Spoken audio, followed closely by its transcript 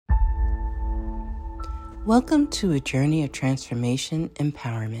Welcome to a journey of transformation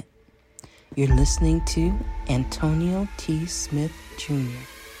empowerment. You're listening to Antonio T. Smith Jr.,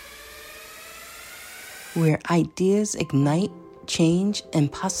 where ideas ignite, change,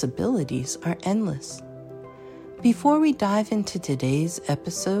 and possibilities are endless. Before we dive into today's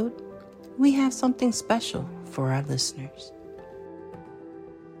episode, we have something special for our listeners.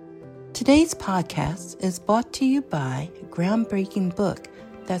 Today's podcast is brought to you by a groundbreaking book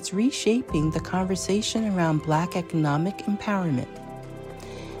that's reshaping the conversation around Black economic empowerment.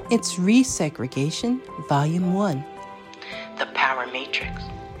 It's Resegregation, Volume 1, The Power Matrix,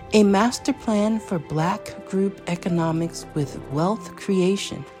 a master plan for Black group economics with wealth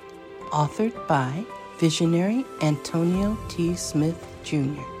creation, authored by visionary Antonio T. Smith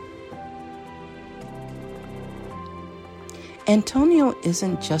Jr. Antonio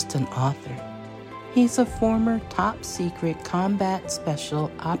isn't just an author. He's a former top-secret combat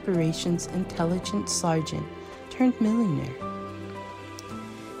special operations intelligence sergeant turned millionaire.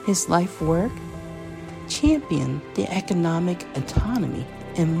 His life work championed the economic autonomy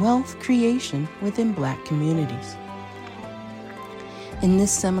and wealth creation within Black communities. In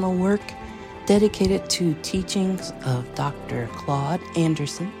this seminal work, dedicated to teachings of Dr. Claude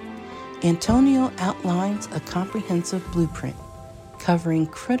Anderson, Antonio outlines a comprehensive blueprint covering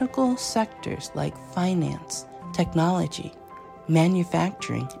critical sectors like finance, technology,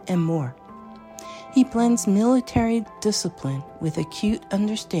 manufacturing, and more. He blends military discipline with acute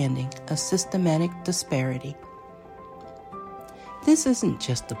understanding of systematic disparity. This isn't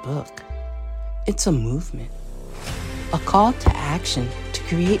just a book. It's a movement, a call to action to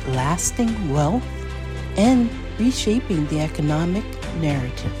create lasting wealth and reshaping the economic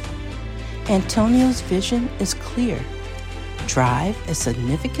narrative. Antonio's vision is clear. Drive a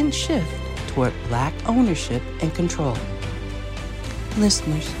significant shift toward Black ownership and control.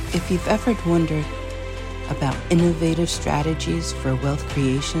 Listeners, if you've ever wondered about innovative strategies for wealth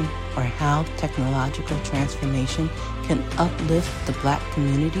creation or how technological transformation can uplift the Black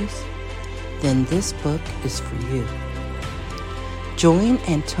communities, then this book is for you. Join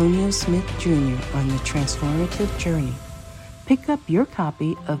Antonio Smith Jr. on the transformative journey. Pick up your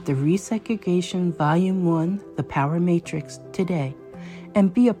copy of the Resegregation Volume 1, The Power Matrix, today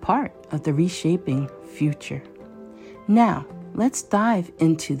and be a part of the reshaping future. Now, let's dive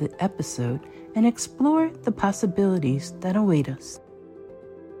into the episode and explore the possibilities that await us.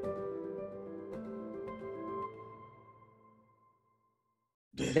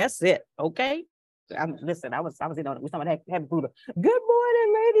 That's it, okay? Listen, I was in on it with someone having Buddha. Good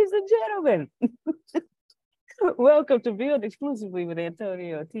morning, ladies and gentlemen. Welcome to Build Exclusively with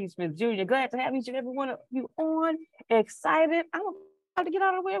Antonio T. Smith Jr. Glad to have each and every one of you on. Excited. I'm about to get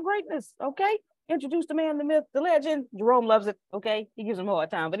out of the way of greatness, okay? Introduce the man, the myth, the legend. Jerome loves it, okay? He gives him a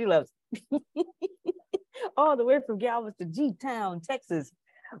hard time, but he loves it. All the way from Galveston, G-Town, Texas.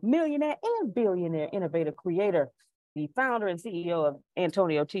 Millionaire and billionaire innovative creator. The founder and CEO of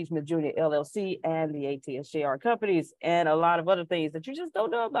Antonio T. Smith Jr. LLC and the ATSJR companies, and a lot of other things that you just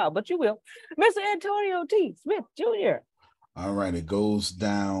don't know about, but you will. Mr. Antonio T. Smith Jr. All right, it goes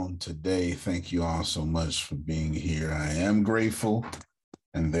down today. Thank you all so much for being here. I am grateful,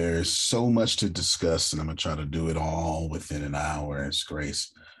 and there's so much to discuss, and I'm going to try to do it all within an hour as Grace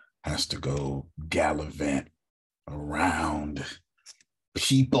has to go gallivant around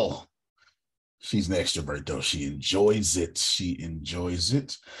people. She's an extrovert, though. She enjoys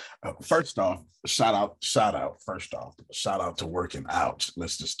it. First off, shout out to working out.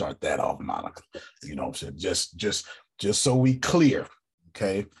 Let's just start that off, Monica. You know what I'm saying? Just so we clear,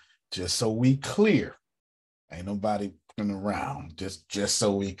 okay? Just so we clear. Ain't nobody around. Just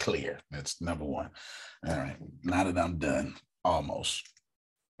so we clear. That's number one. All right. Now that I'm done, almost.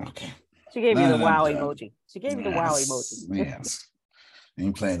 Okay. She gave you the wow emoji. She gave you the wow emoji. Yes.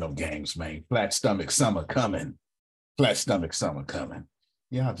 Ain't playing no games, man. Flat stomach summer coming. Yeah,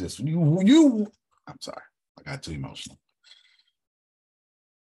 you. I'm sorry. I got too emotional.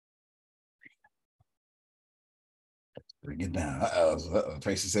 Bring it down.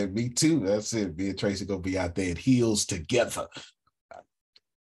 Tracy said, me too. That's it. Me and Tracy gonna be out there in heels together.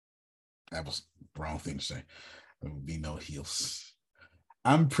 That was the wrong thing to say. There would be no heels.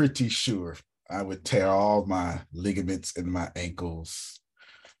 I'm pretty sure I would tear all my ligaments in my ankles.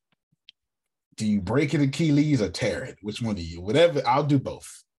 Do you break it Achilles or tear it? Which one do you? Whatever. I'll do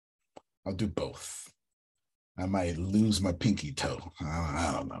both. I might lose my pinky toe.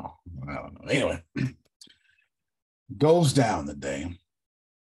 I don't know. Anyway, goes down the day.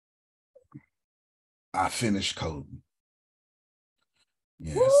 I finished coding.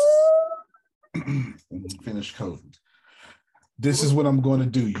 Yes. Finished coding. This is what I'm going to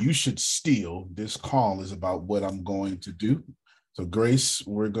do. You should steal. This call is about what I'm going to do. So Grace,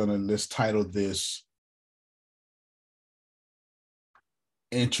 let's title this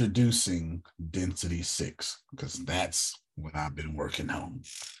Introducing Density 6, because that's what I've been working on.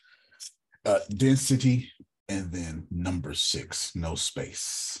 Density and then number 6, no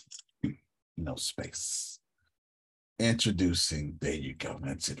space. No space. Introducing, there you go.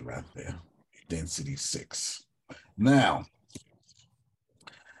 That's it right there. Density 6. Now,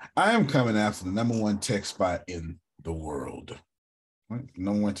 I am coming after the number 1 tech spot in the world. Right?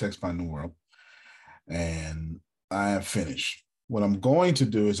 Number 1 tech spot in the world. And I am finished. What I'm going to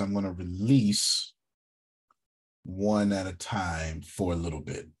do is I'm going to release one at a time for a little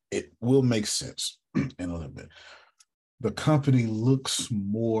bit. It will make sense in a little bit. The company looks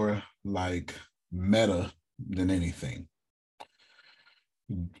more like Meta than anything.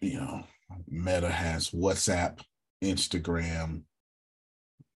 You know, Meta has WhatsApp, Instagram,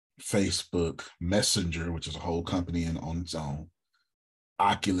 Facebook, Messenger, which is a whole company on its own,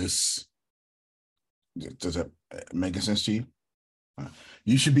 Oculus. Does that make sense to you?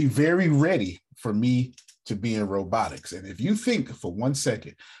 You should be very ready for me to be in robotics. And if you think for 1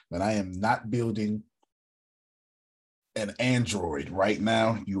 second that I am not building an android right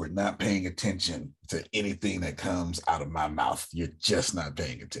now, you are not paying attention to anything that comes out of my mouth. You're just not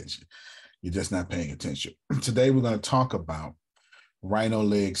paying attention. You're just not paying attention. Today, we're going to talk about Rhino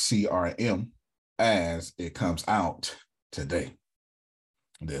Leg CRM as it comes out today.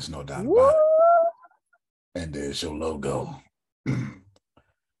 There's no doubt about it. And there's your logo.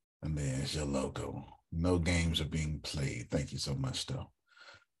 And there's your logo. No games are being played. Thank you so much, though.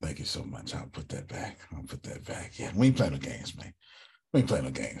 Thank you so much. I'll put that back. Yeah, we ain't playing no games, man. We ain't playing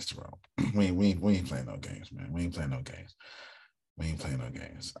no games, Jerome. We ain't playing no games, man. We ain't playing no games. We ain't playing no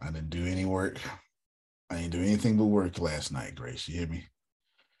games. I didn't do any work. I didn't do anything but work last night, Grace. You hear me?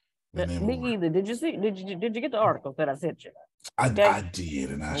 Me either. Did you get the article that I sent you? I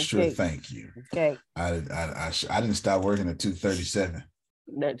did, and I sure thank you. Okay. I didn't stop working at 2:37.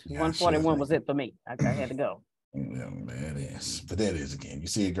 That 141 was it for me. I had to go. Yeah, that is. But that is again. You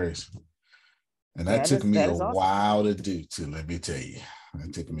see it, Grace? And that took me a while to do, too, let me tell you.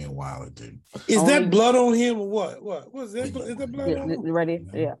 It took me a while to do. Is that blood on him or what? What was that? Is that blood on him? Ready?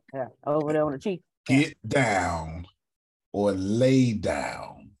 Yeah. Over there on the cheek. Get down or lay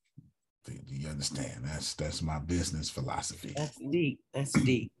down. Do you understand? That's my business philosophy. That's deep. That's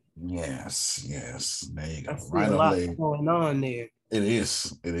deep. Yes. There you go. Right a lot going on there. It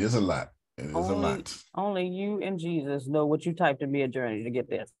is a lot. It is a lot. Only you and Jesus know what you typed in Midjourney to get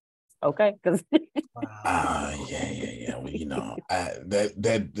this. Okay? Because yeah. Well, you know,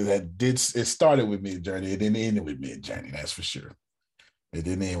 it started with Midjourney. It didn't end with Midjourney. That's for sure. It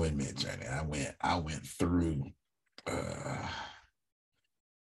didn't end with Midjourney. I went through.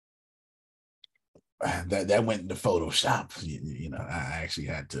 That went into Photoshop. You know, I actually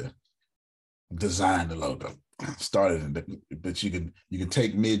had to design the logo. Started, but you can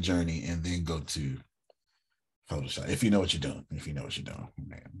take Midjourney and then go to Photoshop if you know what you're doing.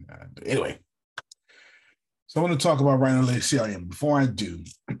 Anyway, so I want to talk about Rhino Leg CRM. Before I do,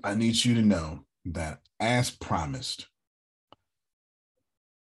 I need you to know that, as promised,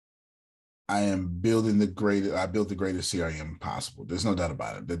 I built the greatest CRM possible. There's no doubt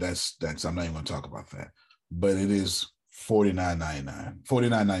about it. That's I'm not even going to talk about that. But it is $49.99,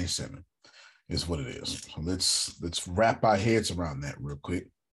 $49.97 is what it is. So let's wrap our heads around that real quick.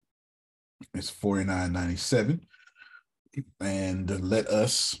 It's $49.97, and let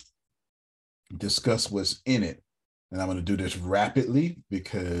us discuss what's in it. And I'm going to do this rapidly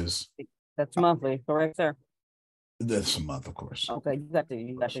because that's monthly, correct, sir? That's a month, of course. Okay, you got to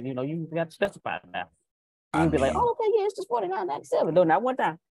specify that. You'll be like, oh, okay, yeah, it's just $49.97. No, not one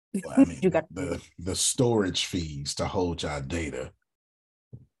time. Well, I mean, you got the storage fees to hold your data.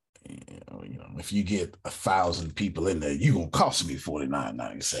 You know, if you get 1,000 people in there, you're gonna cost me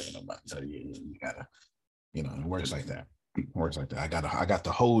 $49.97 a month. So you gotta, you know, it works like that. I got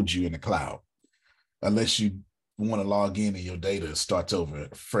to hold you in the cloud, unless you want to log in and your data starts over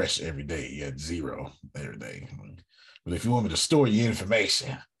fresh every day. You're at 0 every day. But if you want me to store your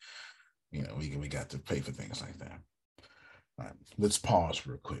information, you know, we got to pay for things like that. All right, let's pause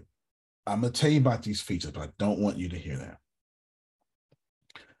real quick. I'm gonna tell you about these features, but I don't want you to hear that.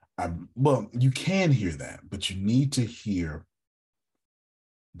 Well, you can hear that, but you need to hear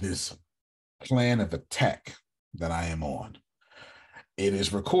this plan of attack that I am on. It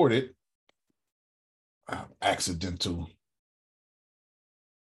is recorded, accidental,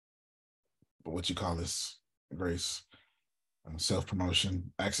 what you call this, Grace?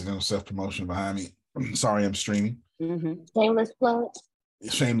 Self-promotion, accidental self-promotion behind me. Sorry, I'm streaming. Mm-hmm. Shameless plug.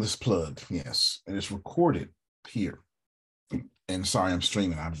 Shameless plug, yes. And it's recorded here. And sorry, I'm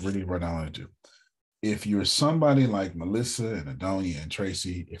streaming. I'm really right now to do. If you're somebody like Melissa and Adonia and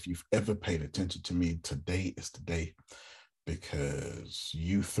Tracy, if you've ever paid attention to me, today is the day, because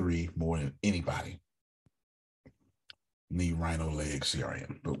you three, more than anybody, need Rhino Leg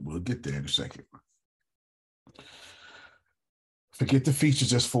CRM. But we'll get there in a second. Forget the features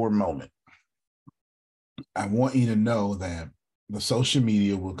just for a moment. I want you to know that the social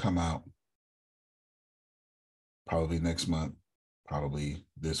media will come out probably next month, probably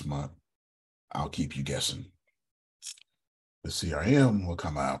this month. I'll keep you guessing. The CRM will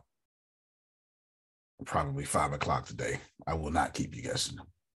come out probably 5 o'clock today. I will not keep you guessing.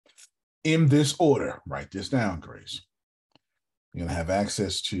 In this order, write this down, Grace. You're going to have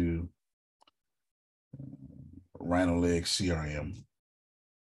access to Rhino Leg CRM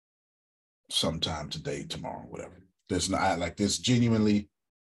sometime today, tomorrow, whatever. There's not like this. Genuinely,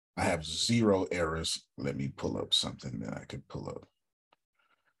 I have 0 errors. Let me pull up something that I could pull up.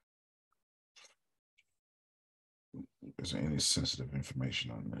 Is there any sensitive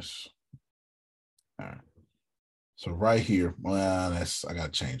information on this? All right. So right here, well, I got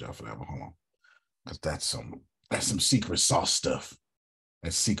to change off of that one. Hold on, because that's some secret sauce stuff.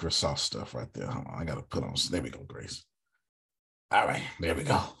 That's secret sauce stuff right there. Hold on, I got to put on. There we go, Grace. All right, there we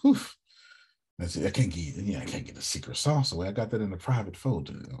go. Whew. That's it. I can't get the secret sauce away. I got that in the private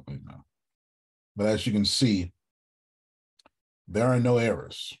folder. You know. But as you can see, there are no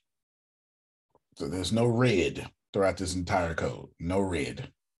errors. So there's no red throughout this entire code. No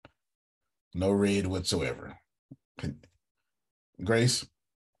red whatsoever. Grace,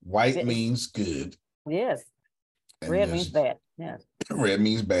 white means good. Yes. Red means bad. Yes. Red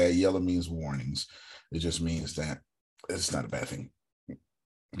means bad. Yellow means warnings. It just means that it's not a bad thing.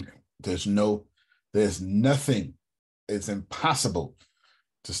 There's nothing. It's impossible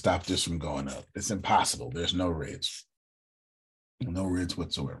to stop this from going up. It's impossible. There's no reds. No reds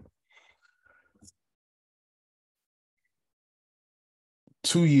whatsoever.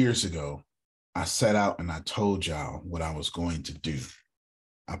 2 years ago, I set out and I told y'all what I was going to do.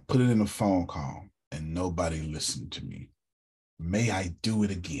 I put it in a phone call and nobody listened to me. May I do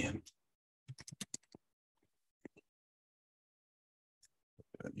it again?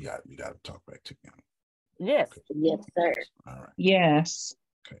 You got to talk back to me. Yes. Okay. Yes, sir. All right. Yes.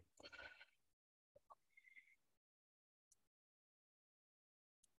 Okay.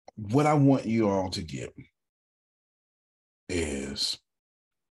 What I want you all to get is,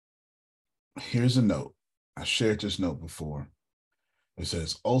 here's a note. I shared this note before. It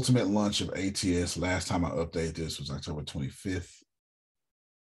says ultimate launch of ATS. Last time I updated this was October 25th.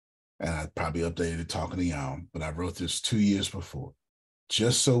 And I probably updated it talking to y'all, but I wrote this 2 years before.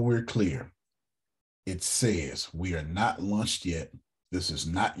 Just so we're clear, it says we are not launched yet. This is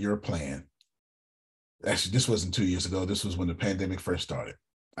not your plan. Actually, this wasn't 2 years ago. This was when the pandemic first started.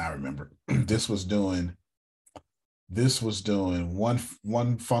 I remember this was doing one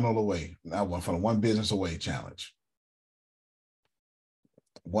funnel away, not one funnel, one business away challenge.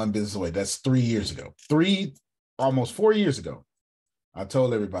 One business away. That's 3 years ago. Almost 4 years ago. I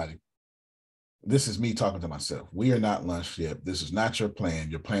told everybody, this is me talking to myself. We are not launched yet. This is not your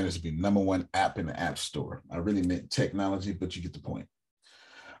plan. Your plan is to be #1 app in the App Store. I really meant technology, but you get the point.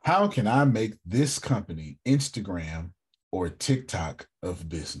 How can I make this company Instagram or TikTok of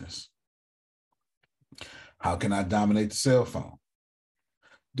business? How can I dominate the cell phone?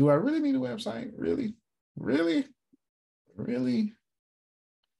 Do I really need a website? Really? Really? Really?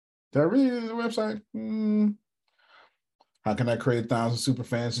 Do I really need a website? How can I create 1,000 super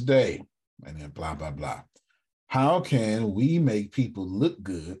fans a day? And then blah, blah, blah. How can we make people look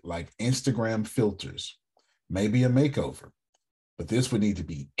good like Instagram filters? Maybe a makeover, but this would need to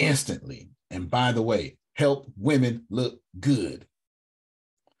be instantly. And by the way, help women look good.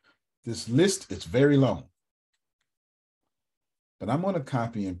 This list is very long, but I'm going to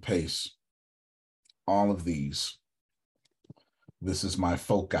copy and paste all of these. This is my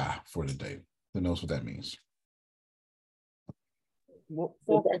foci for today. Who knows what that means?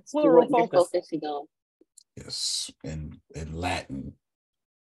 That's Plural what you're focus. focusing on. Yes, in Latin,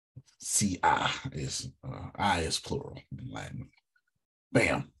 ci is I is plural in Latin.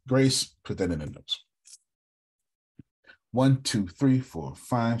 Bam, Grace, put that in the notes. 1, 2, 3, 4,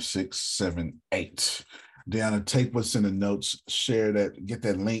 5, 6, 7, 8. Deanna, take what's in the notes, share that, get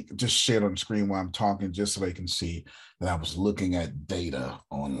that link, just share it on the screen while I'm talking, just so they can see that I was looking at data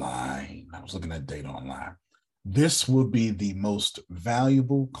online. This will be the most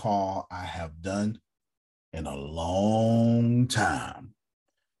valuable call I have done in a long time.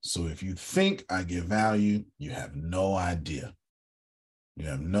 So if you think I give value, you have no idea. You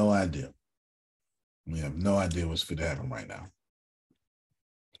have no idea. You have no idea what's fit to happen right now.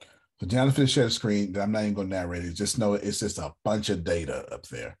 So Jonathan share the screen. I'm not even going to narrate it. Just know it's just a bunch of data up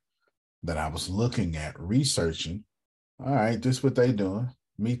there that I was looking at, researching. All right, this is what they doing.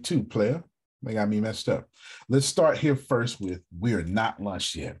 Me too, player. They got me messed up. Let's start here first with we're not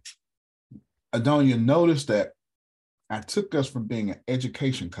launched yet. Adonia, notice that I took us from being an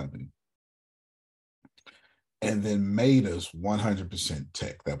education company and then made us 100%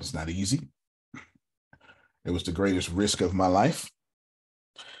 tech. That was not easy. It was the greatest risk of my life.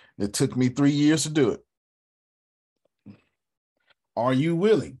 It took me 3 years to do it. Are you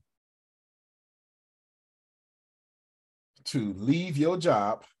willing to leave your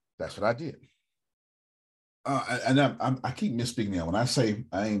job? That's what I did. I keep misspeaking now. When I say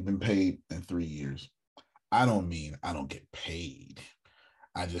I ain't been paid in 3 years, I don't mean I don't get paid.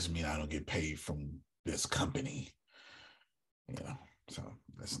 I just mean I don't get paid from this company. You know, so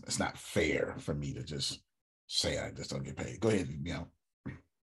it's not fair for me to just say I just don't get paid. Go ahead, you know.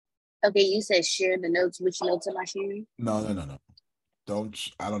 Okay, you said share the notes. Which notes am I sharing? No.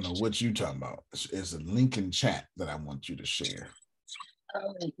 I don't know what you talking about. It's a link in chat that I want you to share.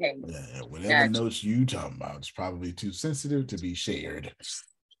 Oh, okay. Yeah, whatever notes you talking about, it's probably too sensitive to be shared.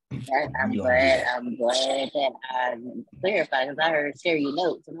 I'm glad that I clarified because I heard share your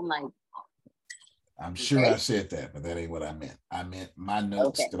notes, and I'm like, I'm sure I said that, but that ain't what I meant. I meant my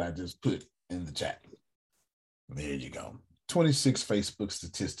notes that I just put in the chat. There you go. 26 Facebook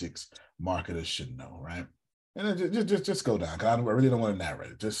statistics marketers should know, right? And then just go down, because I really don't want to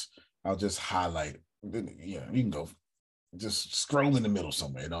narrate it. I'll just highlight. You can go. Just scroll in the middle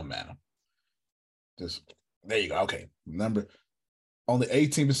somewhere. It don't matter. Just there you go. Okay. Number only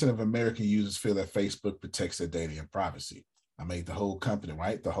 18% of American users feel that Facebook protects their data and privacy. I made the whole company,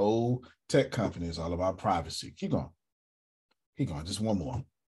 right? The whole tech company is all about privacy. Keep going. Just one more.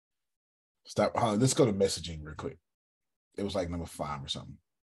 Stop. Let's go to messaging real quick. It was like number 5 or something.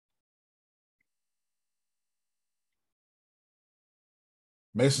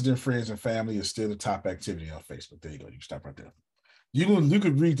 Messaging friends and family is still the top activity on Facebook. There you go. You can stop right there. You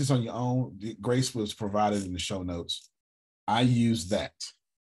could read this on your own. Grace was provided in the show notes. I use that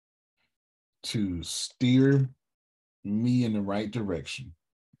to steer me in the right direction.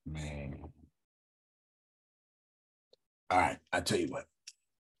 Man. All right. I tell you what.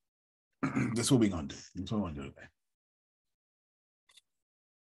 This is what we're going to do. This is what we're going to do today.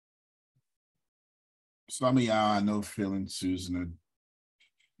 Some of y'all I know feeling Susan are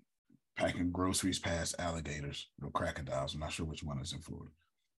packing groceries past alligators or crocodiles. I'm not sure which one is in Florida.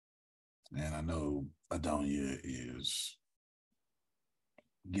 And I know Adonia is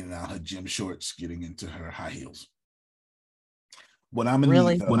getting out her gym shorts, getting into her high heels. What I'm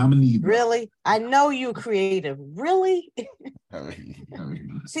gonna need. Really? I know you're creative. Really?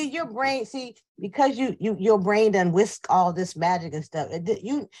 See, your brain, because your brain done whisk all this magic and stuff.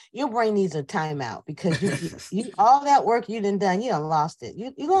 Your brain needs a timeout because you all that work you done, you done lost it.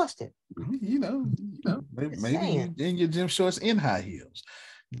 You lost it. You know, maybe you in your gym shorts in high heels.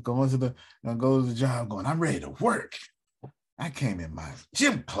 Go to the job going, I'm ready to work. I came in my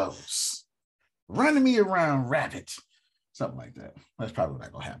gym clothes, running me around rabbit. Something like that. That's probably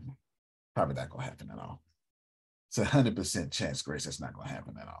not going to happen. Probably not going to happen at all. It's 100% chance, Grace, that's not going to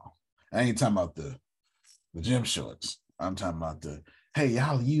happen at all. I ain't talking about the gym shorts. I'm talking about hey,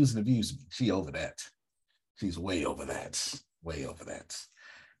 y'all use and abuse me. She over that. She's way over that. Way over that.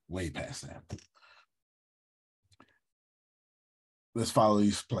 Way past that. Let's follow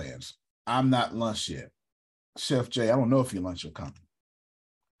these plans. I'm not lunch yet. Chef Jay, I don't know if you lunch your company,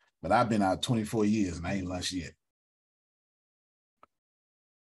 but I've been out 24 years and I ain't lunch yet.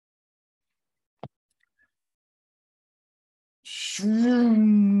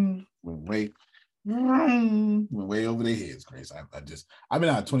 Went way over their heads, Grace. I've been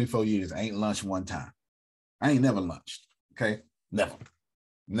out 24 years. I ain't lunched one time. I ain't never lunched. Okay, never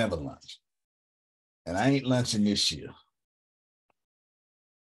lunched, and I ain't lunching this year.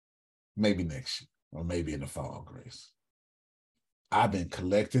 Maybe next year, or maybe in the fall, Grace. I've been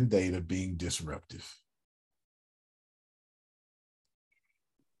collecting data, being disruptive.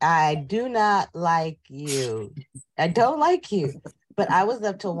 I do not like you. I don't like you. But I was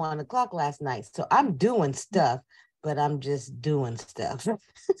up till 1 o'clock last night. So I'm doing stuff, but I'm just doing stuff.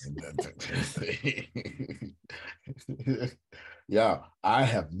 Yeah, I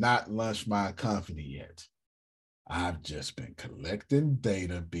have not launched my company yet. I've just been collecting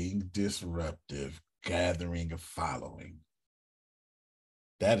data, being disruptive, gathering a following.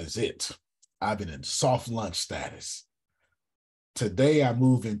 That is it. I've been in soft launch status. Today, I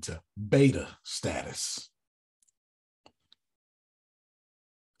move into beta status.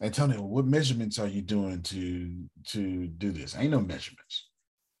 Antonio, what measurements are you doing to do this? Ain't no measurements.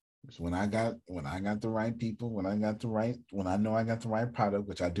 When I got the right people, when I know I got the right product,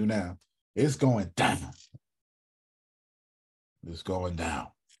 which I do now, it's going down. It's going down.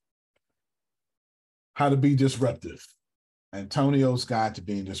 How to be disruptive. Antonio's Guide to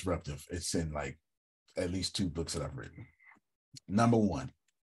Being Disruptive. It's in like at least 2 books that I've written. Number 1,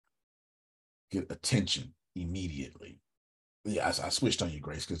 get attention immediately. Yeah, I switched on you,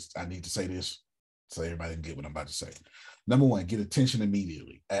 Grace, because I need to say this so everybody can get what I'm about to say. Number 1, get attention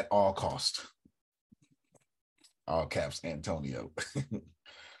immediately at all cost. All caps, Antonio.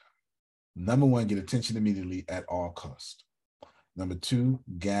 Number 1, get attention immediately at all cost. Number 2,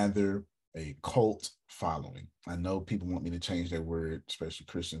 gather a cult following. I know people want me to change that word, especially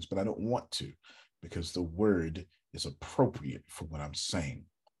Christians, but I don't want to, because the word is appropriate for what I'm saying.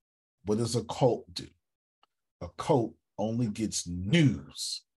 What does a cult do? A cult only gets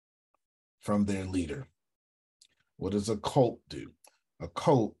news from their leader. What does a cult do? A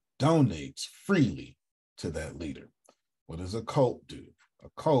cult donates freely to that leader. What does a cult do? A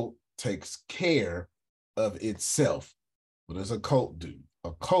cult takes care of itself. What does a cult do?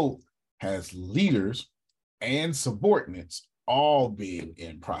 A cult has leaders and subordinates all being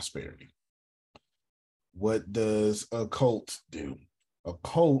in prosperity. What does a cult do? A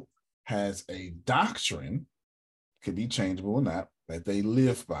cult has a doctrine, could be changeable or not, that they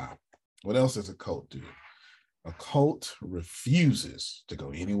live by. What else does a cult do? A cult refuses to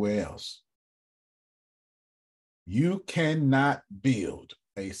go anywhere else. You cannot build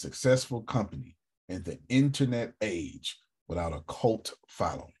a successful company in the internet age without a cult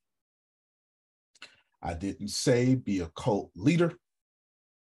following. I didn't say be a cult leader.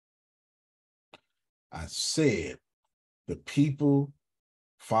 I said the people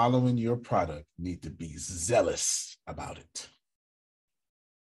following your product need to be zealous about it.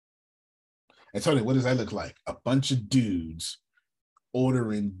 And Tony, what does that look like? A bunch of dudes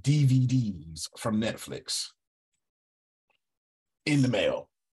ordering DVDs from Netflix in the mail.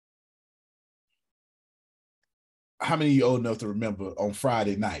 How many of you old enough to remember on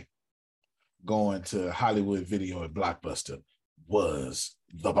Friday night going to Hollywood Video and Blockbuster was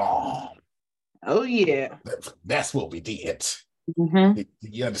the bomb? Oh, yeah. That's what we did. Mm-hmm.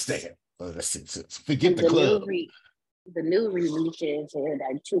 You understand? Forget the club. The new releases are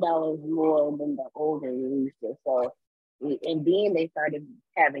like $2 more than the older releases. So, and then they started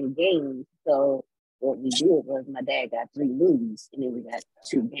having games. So what we did was my dad got 3 movies, and then we got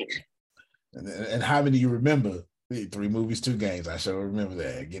 2 games. And how many of you remember 3 movies, 2 games? I sure remember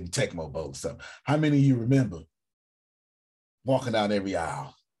that. Getting Tecmo Bowl stuff. How many of you remember walking down every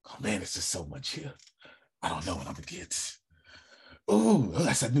aisle? Oh man, it's just so much here. I don't know what I'm gonna get. Ooh,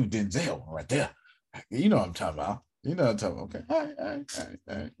 that's a new Denzel right there. You know what I'm talking about. You know what I'm talking about. Okay.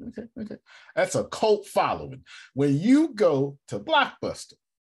 All right. Okay. That's a cult following. When you go to Blockbuster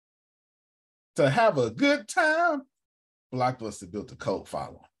to have a good time, Blockbuster built a cult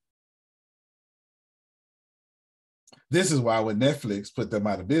following. This is why when Netflix put them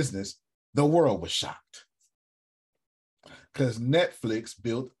out of business, the world was shocked. Because Netflix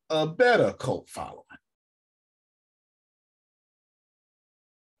built a better cult following.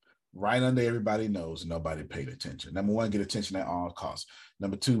 Right under everybody's nose, nobody paid attention. Number 1, get attention at all costs.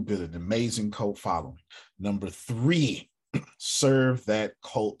 Number 2, build an amazing cult following. Number 3, serve that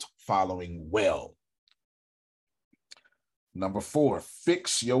cult following well. Number 4,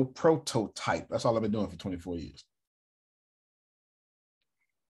 fix your prototype. That's all I've been doing for 24 years.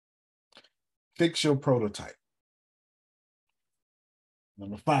 Fix your prototype.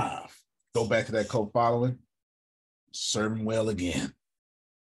 Number 5, go back to that cult following, serve them well again.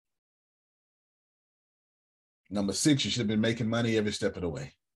 Number 6, you should have been making money every step of the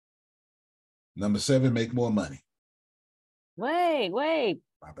way. Number 7, make more money. Wait.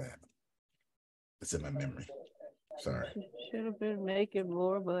 My bad. It's in my memory. Sorry. Should have been making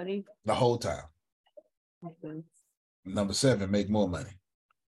more money. The whole time. Okay. Number 7, make more money.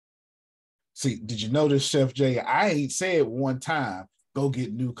 See, did you notice, Chef Jay? I ain't said one time, go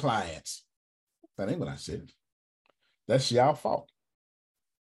get new clients. That ain't what I said. That's y'all fault.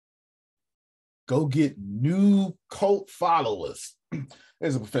 Go get new cult followers.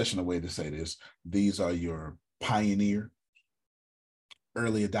 There's a professional way to say this. These are your pioneer,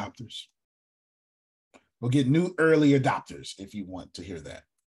 early adopters. Go get new early adopters if you want to hear that.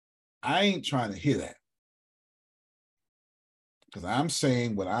 I ain't trying to hear that. Because I'm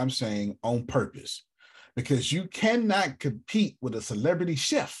saying what I'm saying on purpose. Because you cannot compete with a celebrity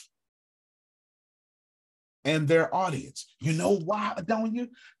chef and their audience. You know why, don't you?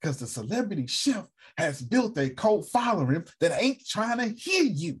 Because the celebrity chef has built a cult following that ain't trying to hear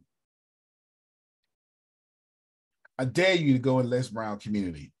you. I dare you to go in Les Brown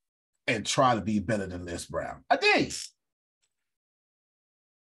community and try to be better than Les Brown. I dare you.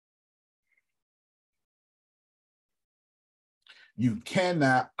 You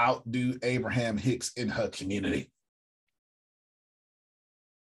cannot outdo Abraham Hicks in her community.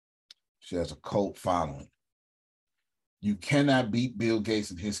 She has a cult following. You cannot beat Bill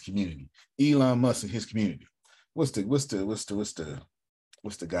Gates in his community. Elon Musk in his community. What's the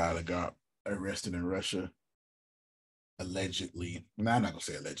guy that got arrested in Russia? Allegedly. No, I'm not gonna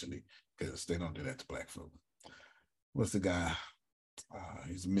say allegedly because they don't do that to black folk. What's the guy?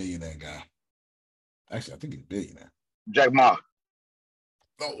 He's a millionaire guy. Actually, I think he's a billionaire. Jack Ma.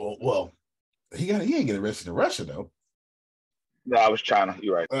 Oh well, he ain't get arrested in Russia though. No, I was China.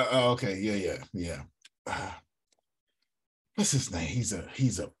 You're right. Okay, yeah. What's his name? He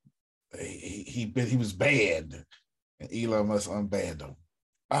was banned, and Elon Musk unbanned him.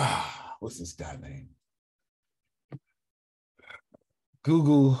 What's this guy name?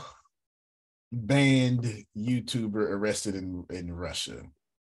 Google banned YouTuber arrested in Russia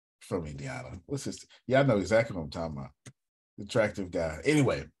from Indiana. What's this? Yeah, I know exactly what I'm talking about. Attractive guy.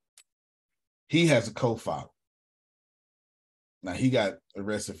 Anyway, he has a co-file. Now he got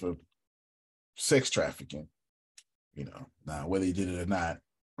arrested for sex trafficking. You know, now whether he did it or not,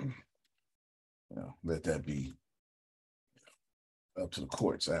 let that be up to the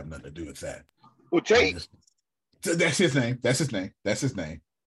courts. I have nothing to do with that. Well, Tate. That's his name.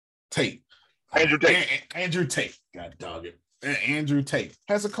 Tate. Andrew Tate. Andrew Tate. God dog it. Andrew Tate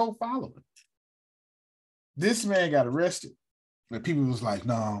has a cult following. This man got arrested. And people was like,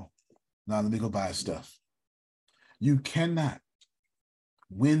 no, let me go buy his stuff. You cannot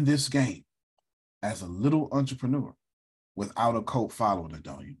win this game as a little entrepreneur without a cult following,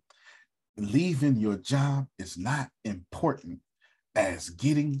 don't you? Leaving your job is not important as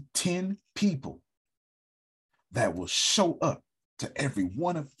getting 10 people that will show up to every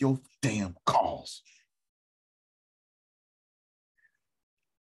one of your damn calls.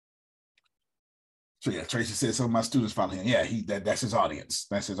 So yeah, Tracy said some of my students follow him. Yeah, that's his audience.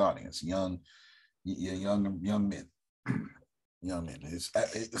 That's his audience. Young men. Young men.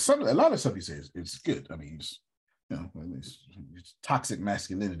 A lot of stuff he says it's good. I mean, it's toxic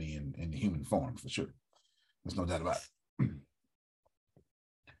masculinity in human form for sure. There's no doubt about it.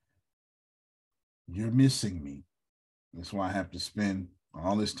 You're missing me. That's why I have to spend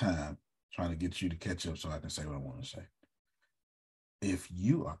all this time trying to get you to catch up so I can say what I want to say. If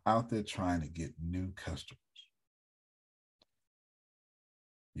you are out there trying to get new customers,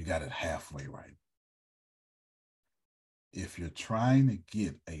 you got it halfway right. If you're trying to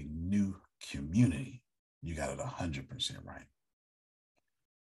get a new community, you got it 100% right.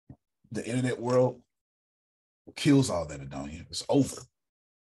 The internet world kills all that, don't you? It's over.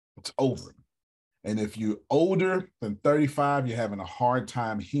 It's over. And if you're older than 35, you're having a hard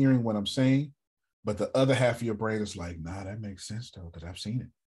time hearing what I'm saying. But the other half of your brain is like, nah, that makes sense though, because I've seen it.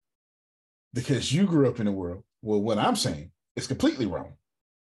 Because you grew up in a world where what I'm saying is completely wrong.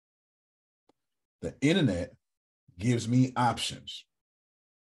 The internet gives me options.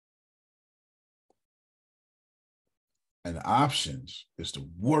 And options is the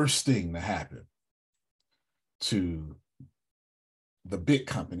worst thing to happen to the big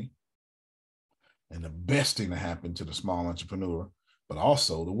company and the best thing to happen to the small entrepreneur, but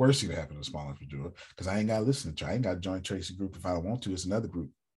also the worst thing to happen to the small entrepreneur, because I ain't got to listen to you. I ain't got to join Tracy group if I don't want to. It's another group.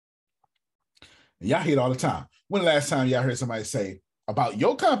 And y'all hear it all the time. When the last time y'all heard somebody say about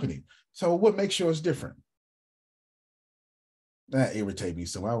your company, so what makes yours different? That irritates me.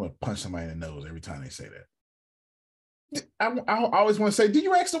 So I want to punch somebody in the nose every time they say that. I always want to say, do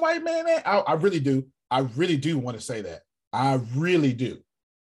you ask the white man that? I really do. I really do want to say that. I really do.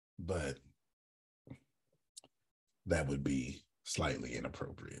 But that would be slightly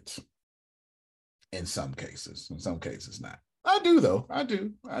inappropriate in some cases. In some cases, not. I do though. I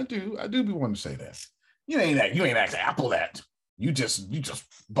do be wanting to say that. You ain't asked Apple that. You just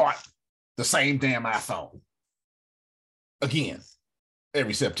bought the same damn iPhone again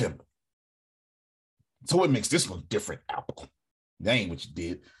every September. So what makes this one different, Apple? That ain't what you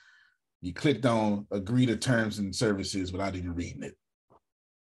did. You clicked on agree to terms and services without even reading it.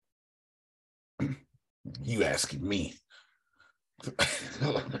 You asking me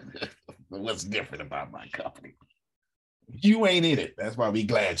what's different about my company? You ain't in it. That's why we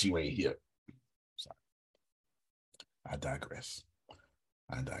glad you ain't here. Sorry. I digress.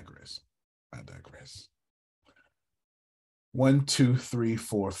 1, 2, 3,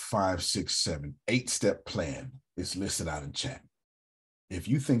 4, 5, 6, 7, 8-step plan is listed out in chat. If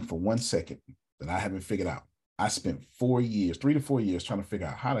you think for 1 second that I haven't figured out, I spent 4 years, 3 to 4 years trying to figure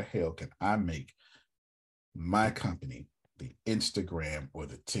out how the hell can I make my company the Instagram or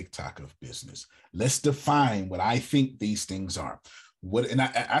the TikTok of business. Let's define what I think these things are. What, and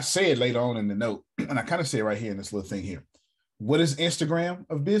I say it later on in the note, and I kind of say it right here in this little thing here. What is Instagram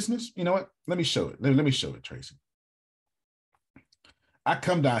of business? You know what? Let me show it. Let me show it, Tracy. I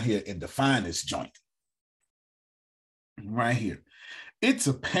come down here and define this joint right here. It's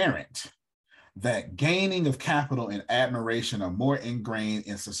apparent that gaining of capital and admiration are more ingrained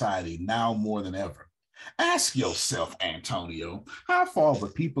in society now more than ever. Ask yourself, Antonio, how far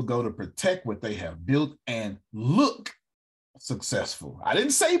would people go to protect what they have built and look successful? I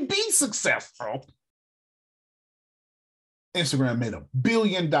didn't say be successful. Instagram made $1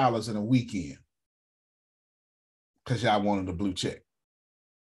 billion in a weekend because y'all wanted a blue check.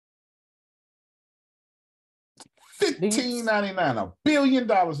 $15.99, $1 billion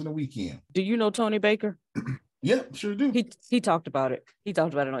in a weekend. Do you know Tony Baker? Yeah, sure do. He talked about it. He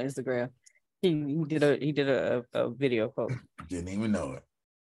talked about it on Instagram. He did a video post. Didn't even know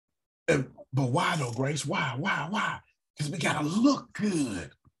it. But why though, Grace? Why? Because we gotta look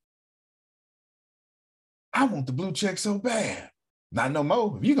good. I want the blue check so bad. Not no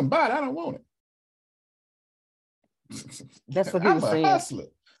more. If you can buy it, I don't want it. That's what he was saying. Hustler.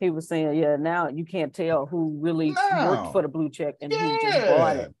 He was saying, yeah, now you can't tell who really worked for the blue check and who just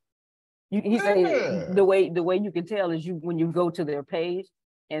bought it. He said the way you can tell is when you go to their page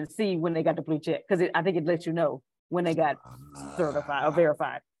and see when they got the blue check, because I think it lets you know when they got certified or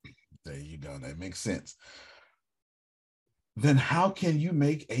verified. There you go. That makes sense. Then how can you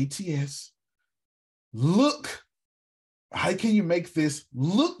make ATS look? How can you make this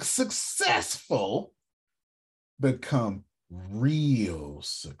look successful become real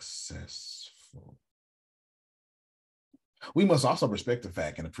successful? We must also respect the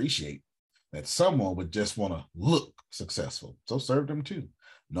fact and appreciate that someone would just want to look successful. So serve them too.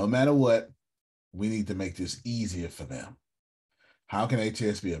 No matter what, we need to make this easier for them. How can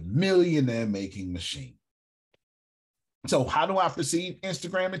ATS be a millionaire making machine? So how do I perceive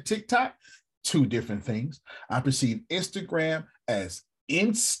Instagram and TikTok? Two different things. I perceive Instagram as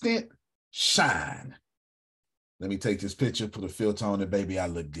instant shine. Let me take this picture, put a filter on it, baby. I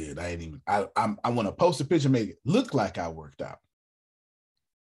look good. I want to post a picture, make it look like I worked out.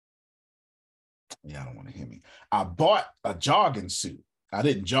 Yeah, I don't want to hear me. I bought a jogging suit. I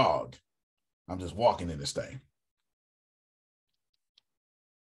didn't jog. I'm just walking in this thing.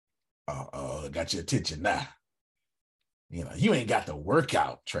 Got your attention now. You know, you ain't got to work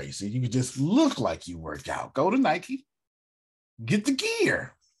out, Tracy. You can just look like you work out. Go to Nike, get the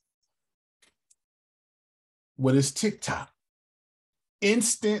gear. What is TikTok?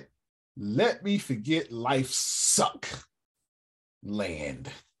 Instant, let me forget life suck land.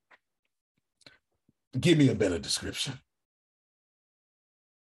 Give me a better description.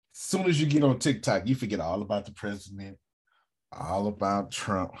 As soon as you get on TikTok, you forget all about the president, all about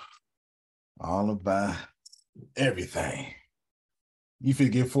Trump, all about everything. You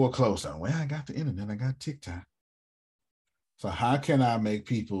forget foreclosed on. Well, I got the internet, I got TikTok. So how can I make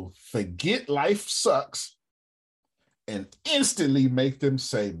people forget life sucks and instantly make them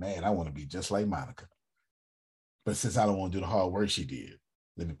say, man, I want to be just like Monica. But since I don't want to do the hard work she did,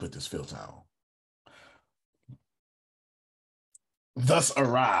 let me put this filter on. Thus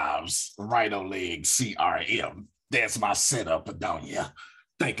arrives Right O Leg CRM. That's my setup, Adonia.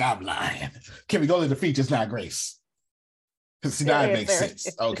 Think I'm lying. Can we go to the features now, Grace? See, now it makes sense.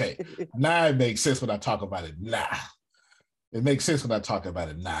 Okay. Now it makes sense when I talk about it now. It makes sense when I talk about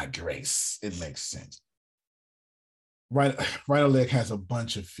it now, Grace. It makes sense. Right O Leg has a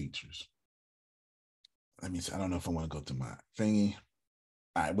bunch of features. Let me see. I don't know if I want to go to my thingy.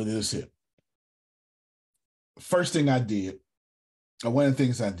 All right, what is it? First thing I did, or one of the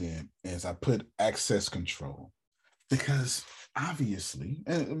things I did is I put access control, because obviously,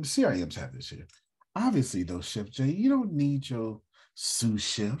 and CRMs have this here, obviously though, Chef J, you don't need your sous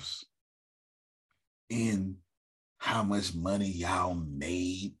chefs in how much money y'all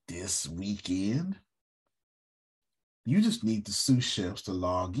made this weekend. You just need the sous chefs to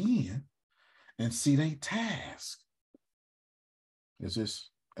log in and see their task. Is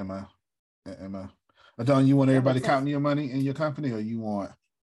this, am I, Adon, you want everybody counting your money in your company, or you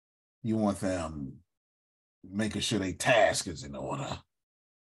want them making sure their task is in order,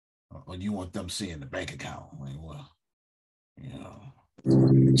 or you want them seeing the bank account? I mean, well, you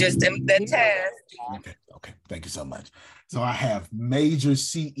know, just that task. Okay. Thank you so much. So I have major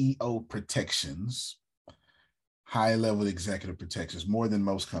CEO protections. high-level executive protections, more than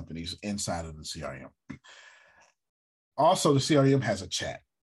most companies inside of the CRM. Also, the CRM has a chat.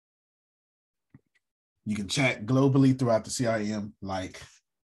 You can chat globally throughout the CRM, like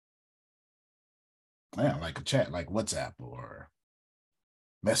a chat, like WhatsApp or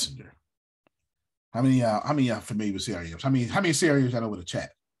Messenger. How many y'all familiar with CRMs? How many CRMs y'all know with a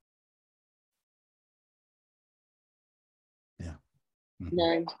chat? Yeah. Mm-hmm.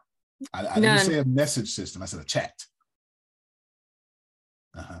 None. I didn't say a message system. I said a chat.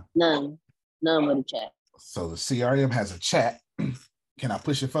 None with a chat. So the CRM has a chat. Can I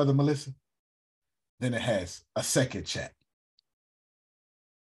push it further, Melissa? Then it has a second chat.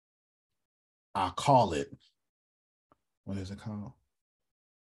 I'll call it, what is it called?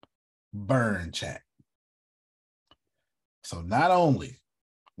 Burn chat. So not only,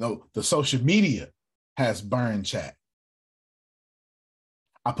 the social media has burn chat.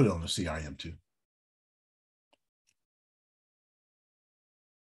 I put it on the CRM too.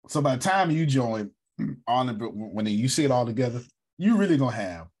 So by the time you join when you see it all together, you're really gonna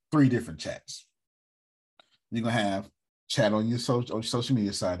have 3 different chats. You're gonna have chat on your social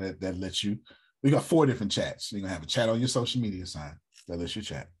media side that lets you. We got 4 different chats. You're gonna have a chat on your social media side that lets you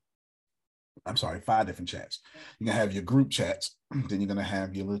chat. I'm sorry, 5 different chats. You're gonna have your group chats. Then you're gonna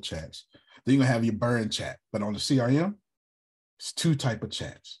have your little chats. Then you're gonna have your burn chat. But on the CRM, it's 2 types of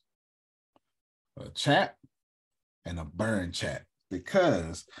chats: a chat and a burn chat.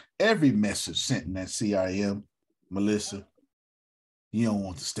 Because every message sent in that CRM, Melissa, you don't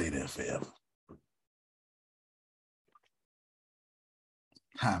want to stay there forever.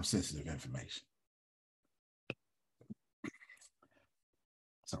 Time sensitive information.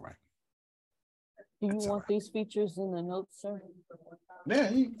 It's all right. Do you want these features in the notes, sir?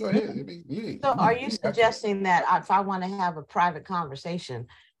 Yeah, you go ahead. So are you suggesting that if I want to have a private conversation,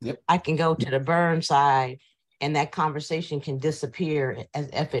 yep, I can go to the burn side and that conversation can disappear as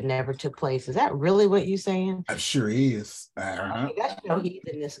if it never took place? Is that really what you're saying? It sure is. Okay, that's no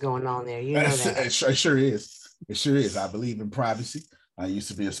heathenness going on there. You know that. It sure is. It sure is. I believe in privacy. I used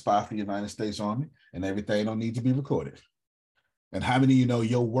to be a spy for the United States Army, and everything don't need to be recorded. And how many of you know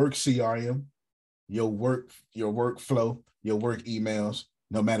your work CRM, your workflow, your work emails,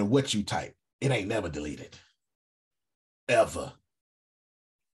 no matter what you type, it ain't never deleted. Ever.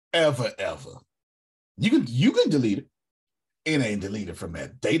 Ever, ever. You can delete it. It ain't deleted from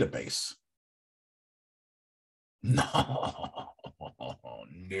that database. No.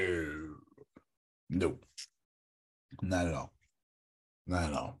 Not at all. Not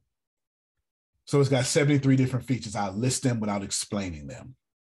at all. So it's got 73 different features. I'll list them without explaining them.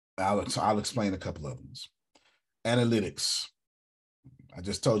 I'll explain a couple of them. Analytics. I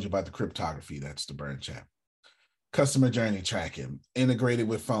just told you about the cryptography. That's the burn chat. Customer journey tracking, integrated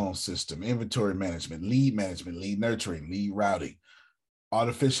with phone system, inventory management, lead nurturing, lead routing,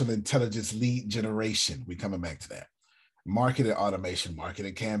 artificial intelligence lead generation. We're coming back to that. Marketing automation,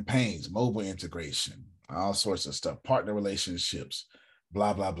 marketing campaigns, mobile integration, all sorts of stuff, partner relationships,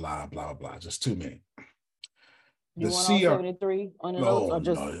 blah, blah, blah, blah, blah. Just too many. You want all 73 on the notes, or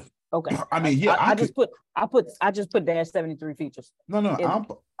just no. Okay? I mean, yeah, I just put dash 73 features.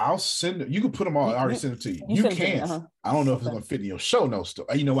 No, I'll send it. You can put them all. I already sent it to you. You can. I don't know if it's gonna fit in your show notes though.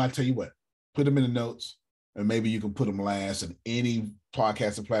 You know what? I tell you what, put them in the notes, and maybe you can put them last in any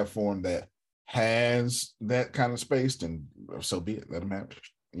podcasting platform that has that kind of space. Then so be it. Let them have it.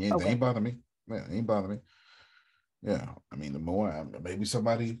 They ain't bother me. Yeah, ain't bother me. Yeah, I mean, the more maybe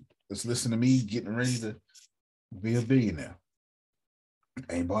somebody that's listening to me getting ready to be a billionaire.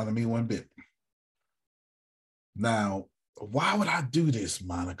 Ain't bother me one bit. Now, why would I do this,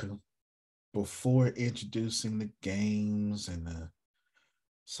 Monica, before introducing the games and the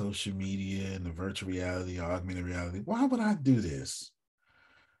social media and the virtual reality, augmented reality? Why would I do this?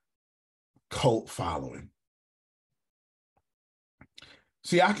 Cult following.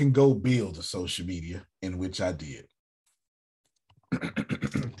 See, I can go build a social media, in which I did.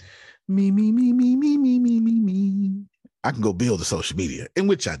 Me. I can go build a social media, in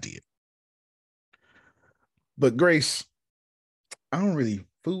which I did. But Grace, I don't really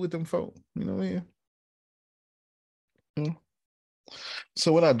fool with them folk. You know what I mean?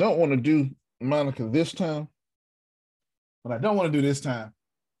 So what I don't want to do, Monica, is I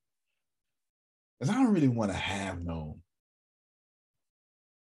don't really want to have no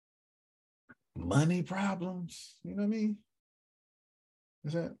money problems. You know what I mean?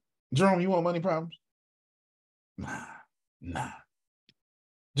 Is that Jerome? You want money problems? Nah.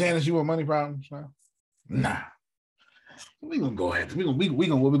 Janice, you want money problems? Nah. We're gonna go ahead. What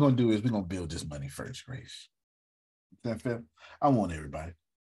we're gonna do is we're gonna build this money first, Grace. Is that fair? I want everybody.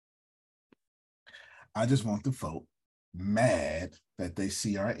 I just want the folk mad that they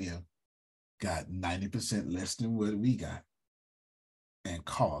CRM got 90% less than what we got and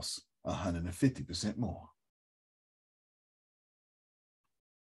costs 150% more.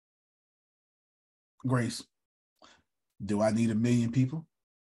 Grace, do I need 1 million people?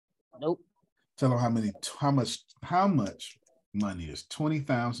 Nope. Tell them how much money is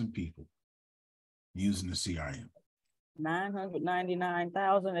 20,000 people using the CRM?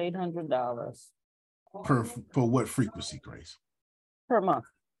 $999,800 Per what frequency, Grace? per month.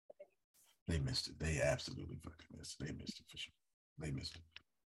 They missed it. They absolutely fucking missed it. They missed it for sure. They missed it.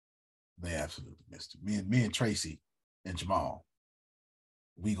 They absolutely missed it. Me and Tracy and Jamal,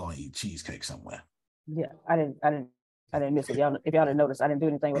 we gonna eat cheesecake somewhere. Yeah, I didn't miss it. If y'all didn't notice, I didn't do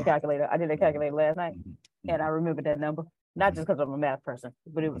anything with a calculator. I did a calculator last night, and I remembered that number. Not just because I'm a math person,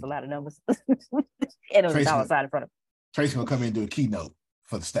 but it was a lot of numbers, and it was a dollar sign in front of me. Tracy gonna come in and do a keynote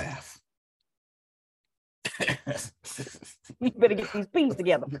for the staff. You better get these P's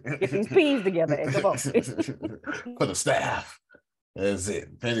together. Get these P's together and come on. For the staff. That's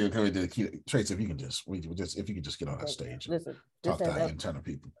it. Tracy will come and do the keynote. Tracy, if you can just get on that stage. Listen, talk to our internal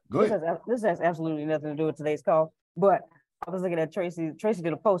people. Go ahead. This has absolutely nothing to do with today's call, but I was looking at Tracy. Tracy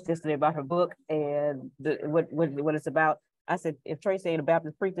did a post yesterday about her book and what it's about. I said, if Tracy ain't a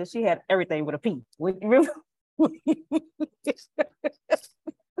Baptist preacher, she had everything with a P.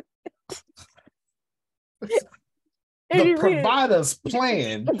 The provider's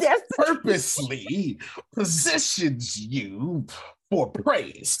plan purposely positions you for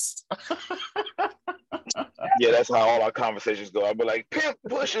praise. Yeah, that's how all our conversations go. I'll be like, pimp,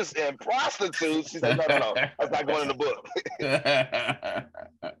 pushes, and prostitutes. She said, no. That's not going in the book.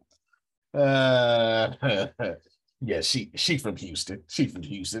 Yeah, she from Houston. She from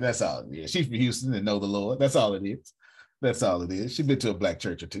Houston. That's all. Yeah, she's from Houston and know the Lord. That's all it is. That's all it is. She's been to a black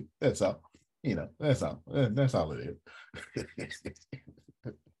church or two. That's all. That's all. That's all it is.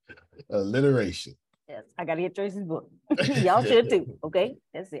 Alliteration. Yes, I gotta get Tracy's book. Y'all should too. Okay,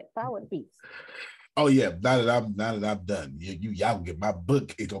 that's it. Power and peace. Oh yeah, now that I'm done, y'all get my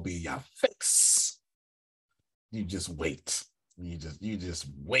book. It's gonna be in your face. You just wait. You just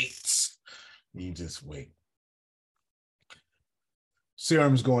wait. You just wait.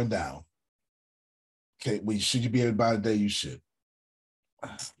 Serum's going down. Okay, should you be able to buy today? You should.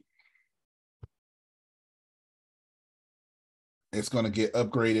 It's going to get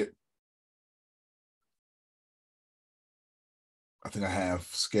upgraded. I think I have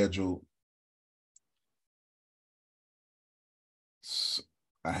scheduled.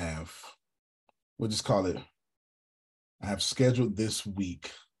 We'll just call it. I have scheduled this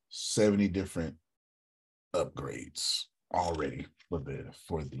week 70 different upgrades already for the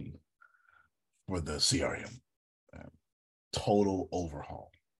CRM. Total overhaul.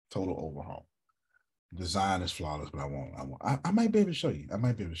 Design is flawless, but I might be able to show you. I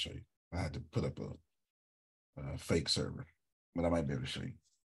had to put up a fake server, but I might be able to show you.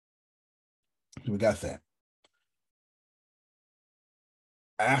 We got that.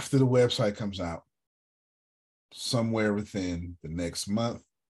 After the website comes out, somewhere within the next month,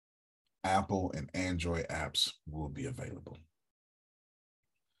 Apple and Android apps will be available.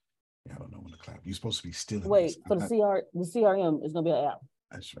 Yeah, I don't know when to clap. You're supposed to be still. Wait, for the CRM is gonna be an app.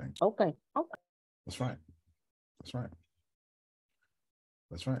 That's right. Okay. That's right.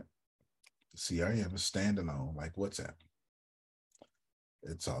 The CRM is standalone like WhatsApp.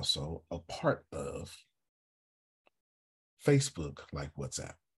 It's also a part of Facebook like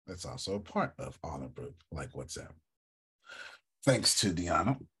WhatsApp. It's also a part of Allenbrook like WhatsApp. Thanks to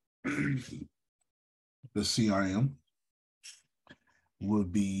Deanna, the CRM will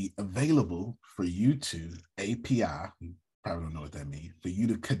be available for you to API. You probably don't know what that means. For you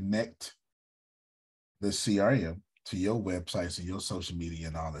to connect the CRM to your websites and your social media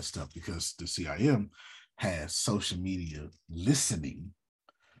and all that stuff, because the CRM has social media listening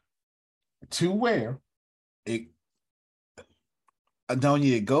to where it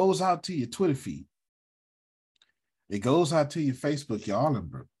goes out to your Twitter feed. It goes out to your Facebook, your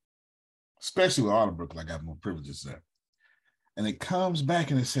Allenbrook, especially with Allenbrook, I got more privileges there. And it comes back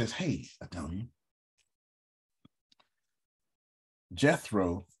and it says, hey, Adonia,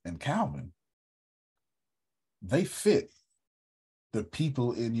 Jethro and Calvin, they fit the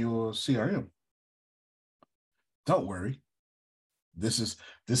people in your CRM. Don't worry. This is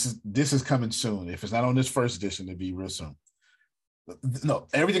coming soon. If it's not on this first edition, it'll be real soon. No,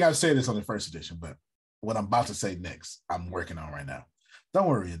 everything I've said is on the first edition, but what I'm about to say next, I'm working on right now. Don't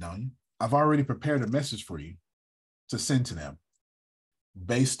worry, Adonia. I've already prepared a message for you to send to them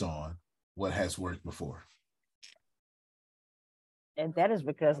based on what has worked before. And that is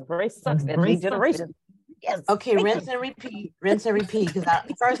because Grace sucks at lead generation. Yes. Okay, rinse and repeat. Rinse and repeat. Because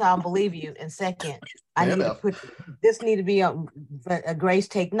first, I don't believe you. And second, I need to put this need to be on Grace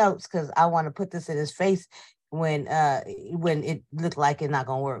take notes because I want to put this in his face when it looked like it's not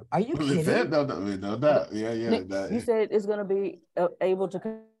gonna work. Are you kidding? No doubt. Yeah. You said it's gonna be able to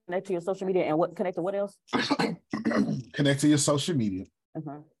connect to your social media and connect to what else? Connect to your social media.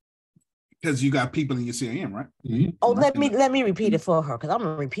 Because you got people in your CRM, right? Mm-hmm. Oh, let me repeat it for her because I'm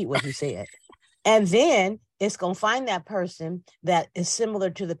gonna repeat what he said. And then it's going to find that person that is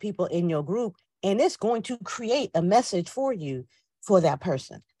similar to the people in your group, and it's going to create a message for you for that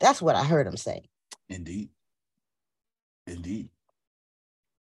person. That's what I heard him say. Indeed.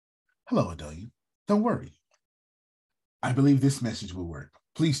 Hello, Adelia. Don't worry. I believe this message will work.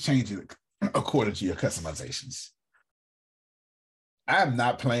 Please change it according to your customizations. I'm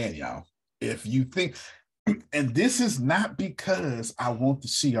not playing, y'all. If you think, and this is not because I want the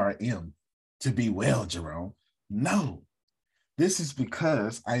CRM to be well, Jerome. No, this is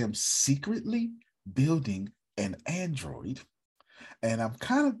because I am secretly building an Android and I'm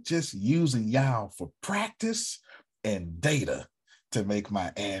kind of just using y'all for practice and data to make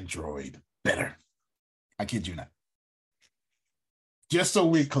my Android better. I kid you not. Just so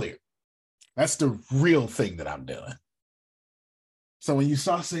we're clear, that's the real thing that I'm doing. So when you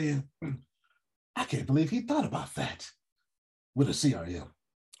start saying, I can't believe he thought about that with a CRM.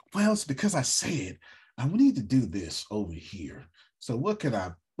 Well, it's because I said I need to do this over here. So what can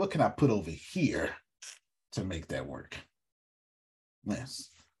I put over here to make that work? Yes.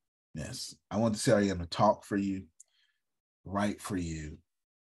 I want the CRM to talk for you, write for you,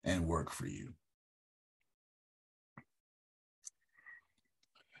 and work for you.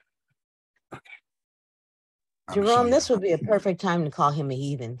 Okay. Jerome, this would be a perfect time to call him a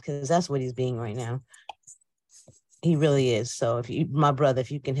heathen because that's what he's being right now. He really is. So if you, my brother,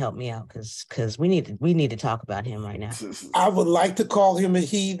 if you can help me out, because we need to talk about him right now. I would like to call him a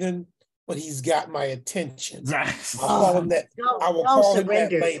heathen, but he's got my attention. I'll call him that. I will call him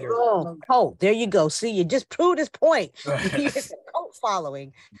that later. Oh, there you go. See, you just proved his point. Cult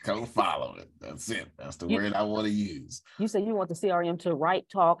following. Cult following. That's it. That's the word I want to use. You said you want the CRM to write,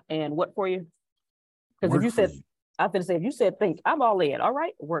 talk, and what for you? Because if you said, I'm going to say, if you said think, I'm all in. All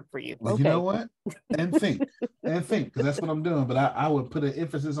right, work for you. Well, okay. You know what? And think, because that's what I'm doing. But I would put an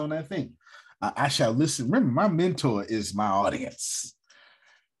emphasis on that think. I shall listen. Remember, my mentor is my audience.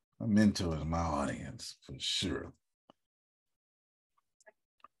 My mentor is my audience for sure.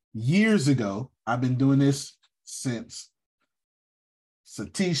 Years ago, I've been doing this since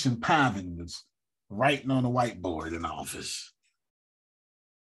Satish and Pavan was writing on the whiteboard in the office.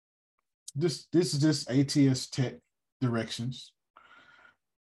 This is just ATS Tech directions.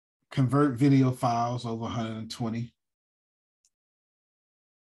 Convert video files over 120.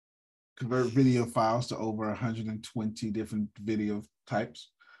 Convert video files to over 120 different video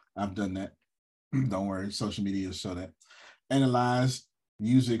types. I've done that. Don't worry, social media will show that. Analyze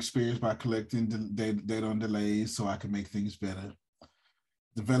user experience by collecting data on delays so I can make things better.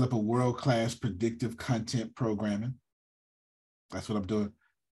 Develop a world-class predictive content programming. That's what I'm doing.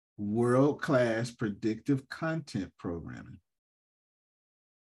 World-class predictive content programming.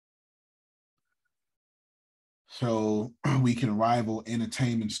 So we can rival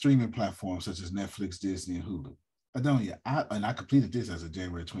entertainment streaming platforms such as Netflix, Disney, and Hulu. I completed this as of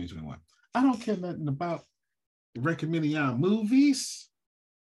January 2021. I don't care nothing about recommending y'all movies,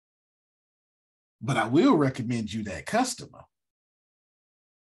 but I will recommend you that customer.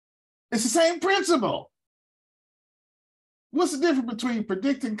 It's the same principle. What's the difference between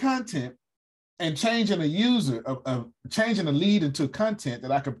predicting content and changing a user, changing a lead into content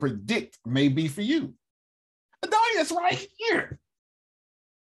that I can predict may be for you? It's right here.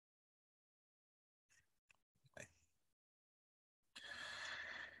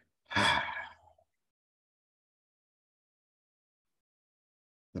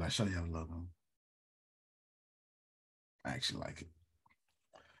 Did I show you the logo? I actually like it.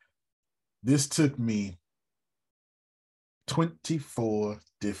 This took me 24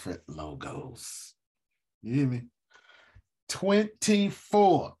 different logos. You hear me?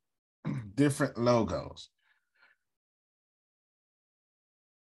 24 different logos.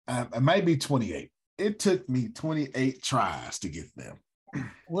 It might be 28. It took me 28 tries to get them.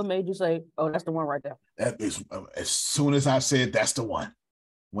 What made you say, oh, that's the one right there? That is, as soon as I said, that's the one.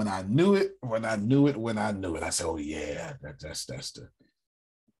 When I knew it, I said, oh yeah,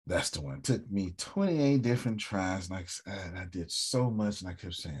 that's the one. It took me 28 different tries, and I did so much, and I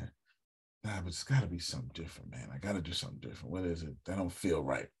kept saying, nah, but it's got to be something different, man. I got to do something different. What is it? That don't feel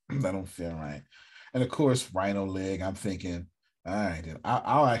right. That don't feel right. And of course, Rhino Leg, I'm thinking, All right, then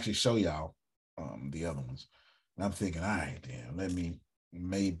I'll actually show y'all the other ones. And I'm thinking, all right, then let me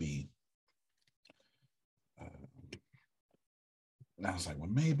maybe. And I was like, well,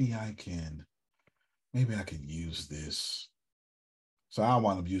 maybe I can use this. So I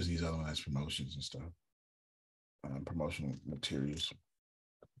want to use these other ones as promotions and stuff, promotional materials.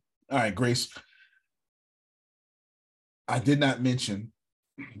 All right, Grace. I did not mention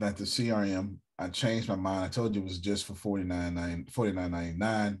that the CRM, I changed my mind. I told you it was just for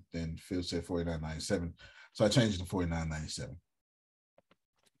 $49.99. Then Phil said $49.97. So I changed it to $49.97.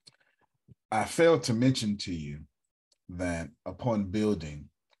 I failed to mention to you that upon building,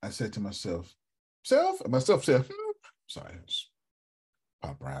 I said to myself, sorry, it's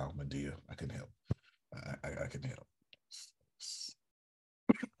Pop Brown, Medea. I couldn't help. I couldn't help.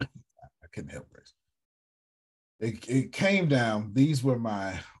 I couldn't help, Grace. It came down. These were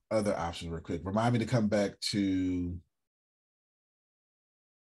my other options real quick. Remind me to come back to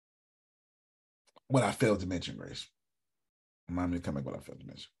what I failed to mention, Grace. Remind me to come back to what I failed to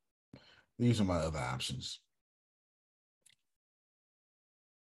mention. These are my other options.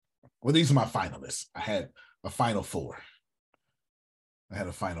 Well, these are my finalists. I had a final four.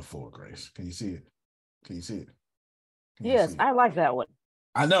 Grace. Can you see it? Yes, I like that one.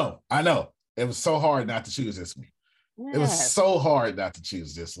 I know. It was so hard not to choose this one. Yes. It was so hard not to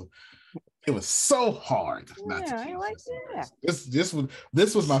choose this one. It was so hard not to choose this one.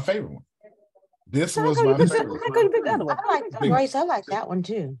 This was my favorite one. This was my favorite. I couldn't pick the other one. I like Grace. I like that one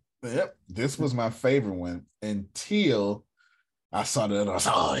too. Yep, this was my favorite one until I saw the other. I was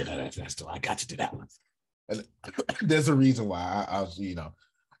like, oh, that's still. I got to do that one. And there's a reason why I was,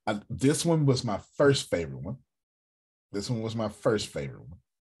 this one was my first favorite one. That was my first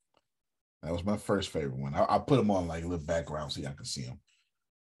favorite one. I put them on like a little background so y'all can see them.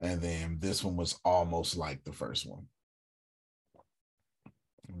 And then this one was almost like the first one.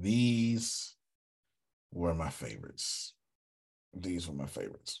 These were my favorites.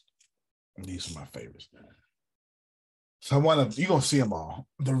 So you're going to see them all.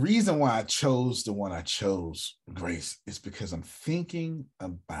 The reason why I chose the one I chose, Grace, is because I'm thinking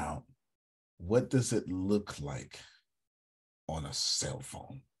about what does it look like on a cell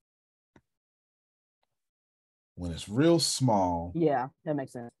phone when it's real small. Yeah, that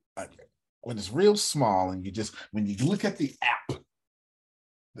makes sense. When it's real small and when you look at the app,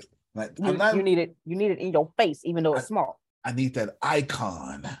 like you need it in your face, even though it's small. I need that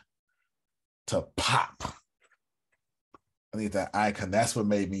icon to pop. I need that icon. That's what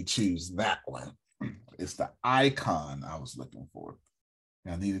made me choose that one. It's the icon I was looking for.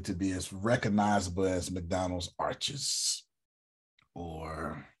 I needed to be as recognizable as McDonald's arches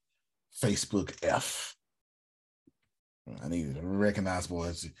or Facebook F. I needed it recognizable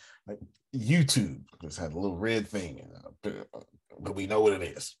as like YouTube. Just had a little red thing, but we know what it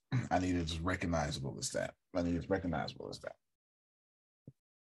is. I needed as recognizable as that. All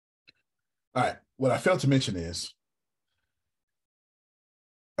right. What I failed to mention is,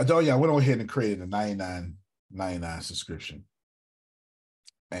 I went on ahead and created a $99.99 subscription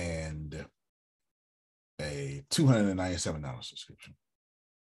and a $297 subscription.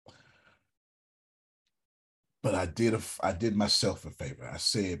 But I did myself a favor. I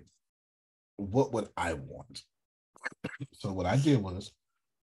said, what would I want? So what I did was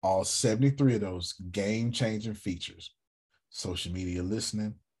all 73 of those game-changing features, social media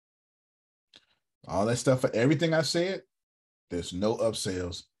listening, all that stuff, for everything I said, there's no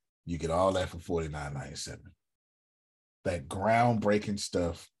upsells. You get all that for $49.97. That groundbreaking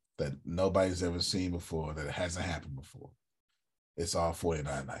stuff that nobody's ever seen before, that hasn't happened before. It's all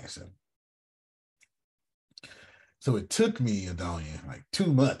 $49.97. So it took me, Adonia, like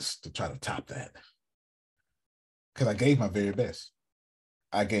 2 months to try to top that. Because I gave my very best.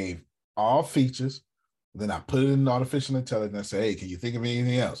 I gave all features. Then I put it in artificial intelligence. I said, hey, can you think of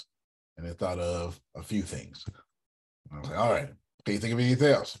anything else? And it thought of a few things. And I was like, all right, can you think of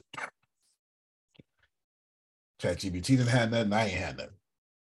anything else? ChatGPT didn't have nothing. I ain't had nothing.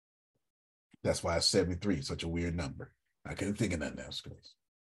 That's why it's 73, such a weird number. I couldn't think of nothing else, Grace.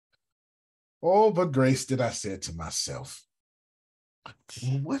 Oh, but Grace, did I say to myself,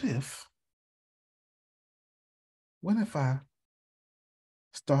 well, what if I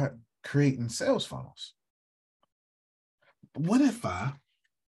start creating sales funnels? What if I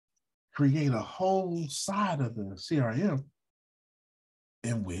create a whole side of the CRM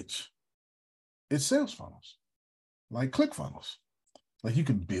in which it's sales funnels, like ClickFunnels? Like you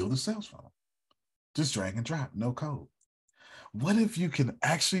can build a sales funnel, just drag and drop, no code. What if you can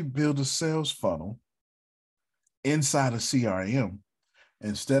actually build a sales funnel inside a CRM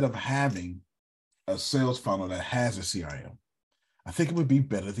instead of having a sales funnel that has a CRM? I think it would be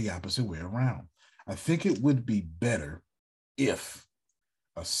better the opposite way around. I think it would be better if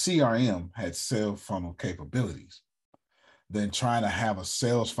a CRM had sales funnel capabilities than trying to have a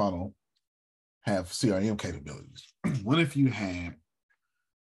sales funnel have CRM capabilities. What if you had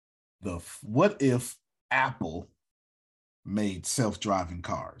what if Apple made self-driving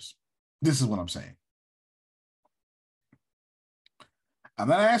cars? This is what I'm saying. I'm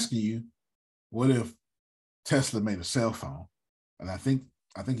not asking you, what if Tesla made a cell phone? And I think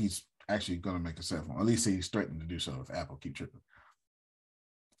he's actually going to make a cell phone. At least he's threatening to do so if Apple keep tripping.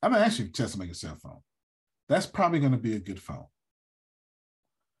 I'm not asking if Tesla make a cell phone. That's probably going to be a good phone.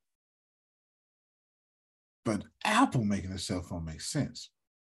 But Apple making a cell phone makes sense.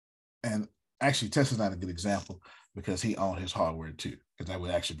 And actually, Tesla's not a good example because he owned his hardware too, because that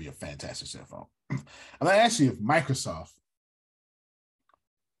would actually be a fantastic cell phone. I'm not asking if Microsoft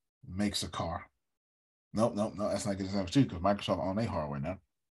makes a car. Nope, that's not a good example too, because Microsoft owns their hardware now.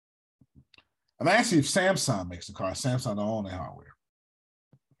 I'm asking if Samsung makes a car. Samsung don't own their hardware.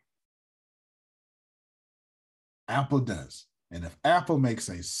 Apple does. And if Apple makes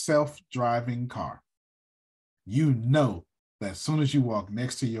a self-driving car, you know that as soon as you walk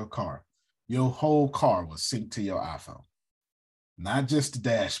next to your car, your whole car will sync to your iPhone. Not just the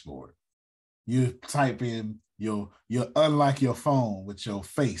dashboard. You type in, you unlock your phone with your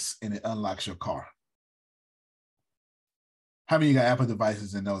face and it unlocks your car. How many of you got Apple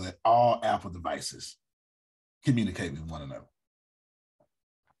devices and know that all Apple devices communicate with one another?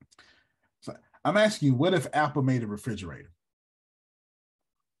 So I'm asking you, what if Apple made a refrigerator?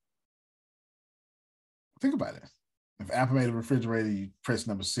 Think about it. If Apple made a refrigerator, you press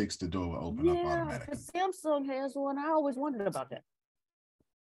number 6, the door will open up automatically. Samsung has one. I always wondered about that.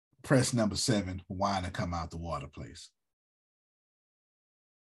 Press number 7, wine to come out the water, please.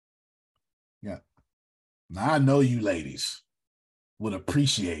 Yeah. Now I know you ladies would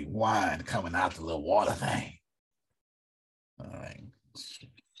appreciate wine coming out the little water thing. All right.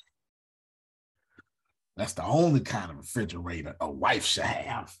 That's the only kind of refrigerator a wife should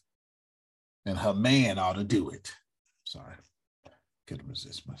have. And her man ought to do it. Sorry. Couldn't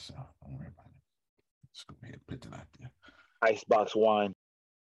resist myself. Don't worry about it. Let's go ahead and put that out there. Icebox wine.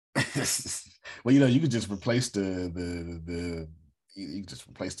 Well, you could just replace you just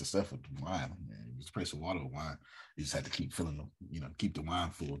replace the stuff with wine. You just replace the water with wine. You just have to keep filling them, keep the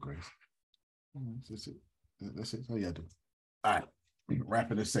wine full, Grace. That's it. That's all you gotta do. All right.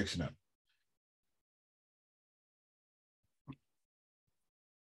 Wrapping this section up.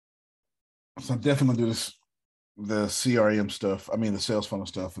 So I'm definitely gonna do the CRM stuff. I mean the sales funnel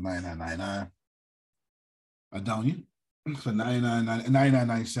stuff for $99.99. Adonia for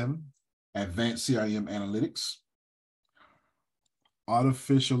 $99.97. Advanced CRM analytics.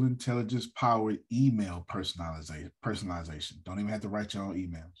 Artificial intelligence powered email personalization. Don't even have to write your own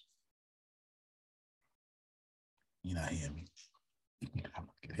emails. You're not hearing me.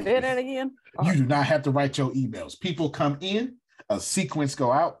 Say that again. You do not have to write your emails. People come in, a sequence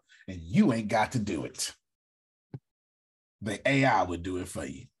go out, and you ain't got to do it. The AI would do it for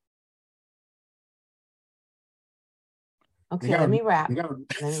you. Okay, let me wrap my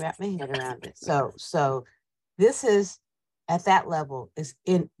head around it. So this is at that level is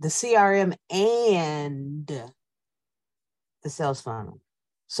in the CRM and the sales funnel.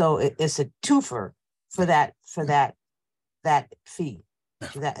 So it's a twofer for that fee.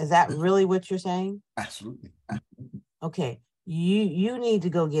 Is that really what you're saying? Absolutely. Okay. You need to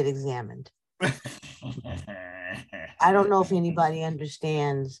go get examined. I don't know if anybody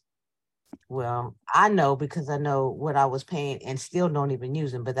understands. Well, I know because I know what I was paying and still don't even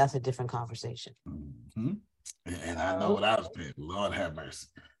use them, but that's a different conversation. Mm-hmm. And I know what I was paying. Lord have mercy.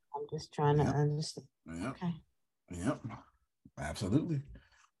 I'm just trying to understand. Yep. Okay. Yep. Absolutely.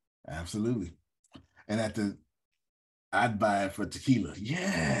 And I'd buy it for tequila.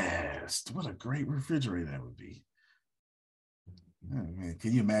 Yes. What a great refrigerator that would be. Oh, man,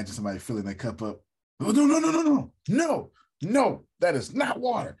 can you imagine somebody filling their cup up? Oh, no, that is not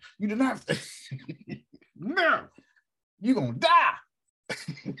water. You do not. No, you're going to die.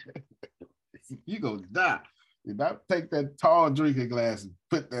 You're going to die. You not take that tall drinking glass and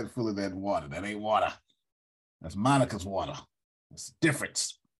put that full of that water. That ain't water. That's Monica's water. That's the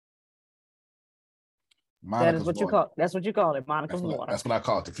difference. That's what you call it, Monica's water. That's what I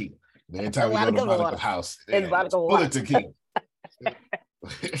call tequila. Every time we go to Monica's house, it's full of tequila.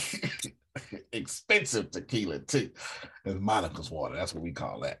 Expensive tequila too. It's Monica's water. That's what we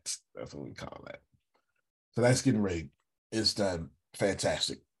call that. So that's getting ready. It's done.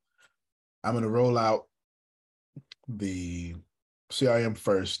 Fantastic. I'm going to roll out the CRM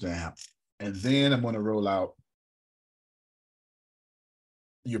first now, and then I'm going to roll out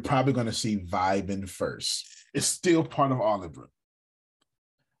you're probably going to see Vibin first. It's still part of Olive Brook.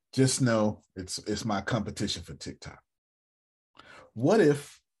 Just know it's my competition for TikTok. What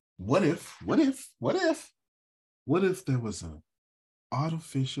if there was an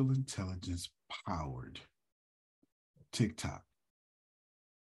artificial intelligence powered TikTok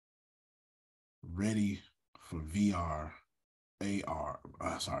ready for VR,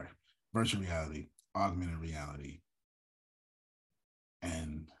 virtual reality, augmented reality,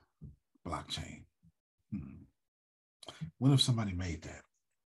 and blockchain? What if somebody made that?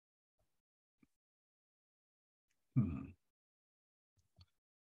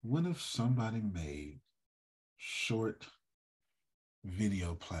 What if somebody made short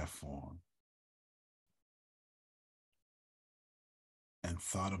video platform and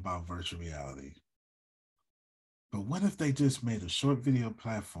thought about virtual reality? But what if they just made a short video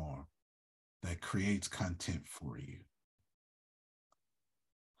platform that creates content for you?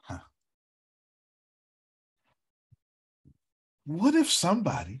 What if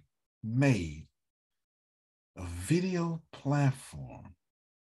somebody made a video platform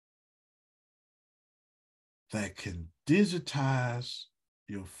that can digitize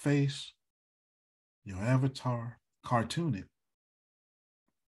your face, your avatar, cartoon it,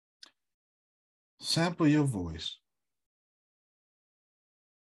 sample your voice,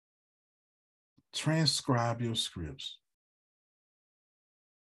 transcribe your scripts,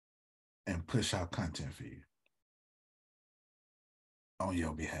 and push out content for you on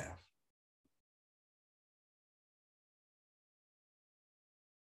your behalf?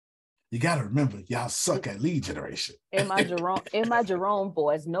 You got to remember, y'all suck at lead generation. In my Jerome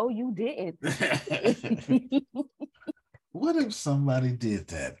voice, no, you didn't. What if somebody did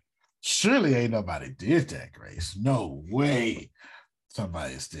that? Surely ain't nobody did that, Grace. No way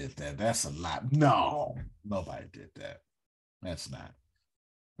somebody did that. That's a lot. No, nobody did that. That's not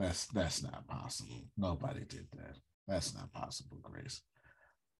possible. Nobody did that. That's not possible, Grace.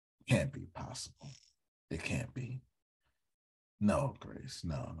 Can't be possible. It can't be. No, Grace.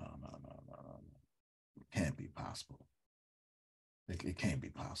 No. It can't be possible. It can't be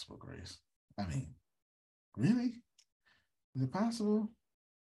possible, Grace. I mean, really? Is it possible?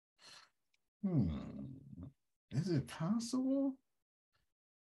 Is it possible,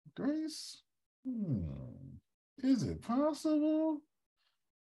 Grace? Is it possible?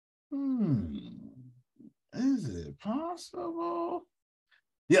 Is it possible?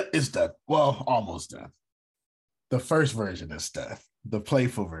 Yep, it's done. Well, almost done. The first version is done. The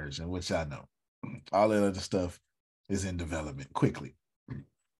playful version, which I know. All that other stuff is in development quickly.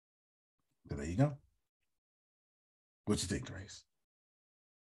 So there you go. What you think, Grace?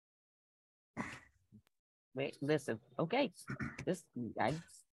 Wait, listen. Okay, I'm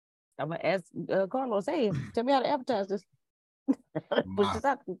gonna ask Carlos. Hey, tell me how to advertise this.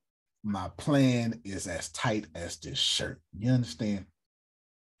 My plan is as tight as this shirt. You understand?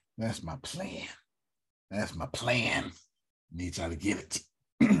 That's my plan. That's my plan. Need y'all to get it.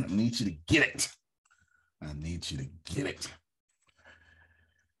 I need you to get it. I need you to get it.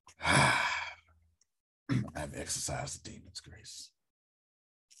 I've exercised the demons, Grace.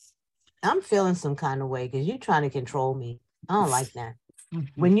 I'm feeling some kind of way because you're trying to control me. I don't like that.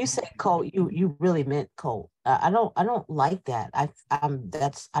 When you say Colt, you really meant Colt. I don't like that. I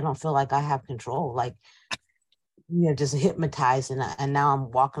don't feel like I have control. Like, just hypnotized, and now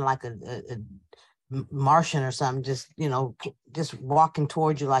I'm walking like a Martian or something. Just walking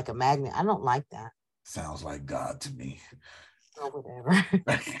towards you like a magnet. I don't like that. Sounds like God to me. Or whatever.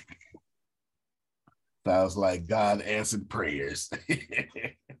 Sounds like God answered prayers.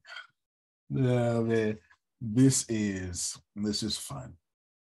 No, man. This is fun.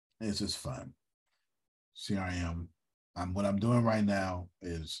 It's just fun. CRM. What I'm doing right now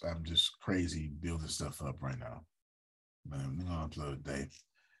is I'm just crazy building stuff up right now. I'm gonna upload today,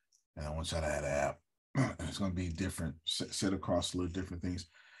 and I want y'all to add an app. It's gonna be different, set across a little different things.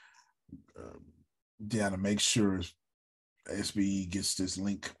 To make sure SBE gets this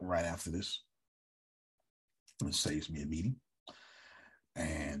link right after this. It saves me a meeting,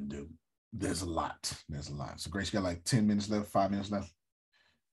 and there's a lot. So Grace, you got like 10 minutes left, 5 minutes left.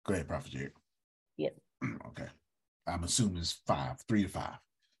 Go ahead, Prophet Jared. Yes. Okay. I'm assuming it's 3 to 5.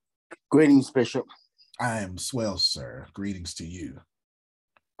 Greetings, Bishop. I am swell, sir. Greetings to you.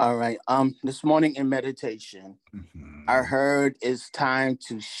 All right. This morning in meditation, I heard it's time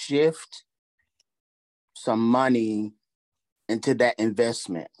to shift some money into that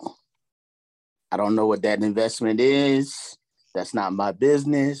investment. I don't know what that investment is. That's not my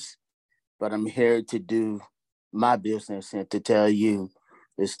business, but I'm here to do my business and to tell you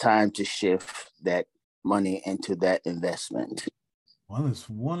it's time to shift that money into that investment. Well, it's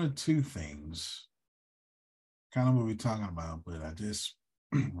one or two things, kind of what we're talking about, but I just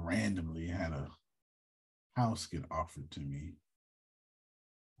randomly had a house get offered to me.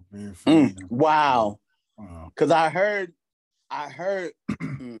 Wow. Because I heard,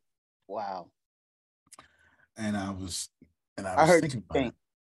 wow. And I was heard thinking about it.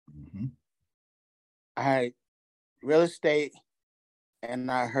 I heard real estate, and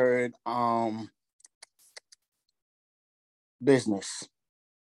I heard business.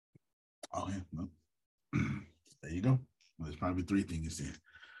 Oh yeah, no. There you go. Well, there's probably three things there.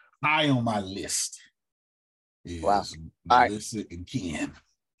 High on my list is Melissa and Ken.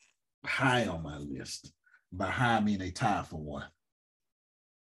 High on my list. By high, I mean they tied for one.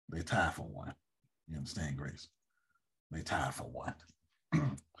 They tied for one. You understand, Grace? They tied for one.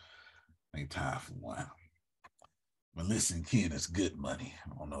 They tied for one. Melissa and Ken is good money.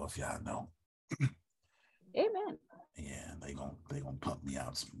 I don't know if y'all know. Amen. Yeah, they gonna pump me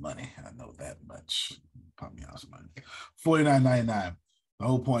out some money. I know that much. Pump me out some money. $49.99. The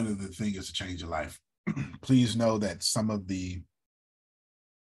whole point of the thing is to change your life. Please know that some of the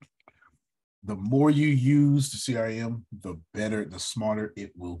more you use the CRM, the better, the smarter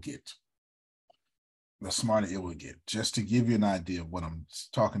it will get. The smarter it will get. Just to give you an idea of what I'm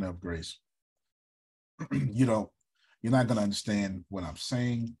talking of, Grace. You're not gonna understand what I'm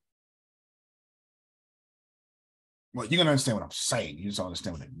saying. Well, you're gonna understand what I'm saying. You just don't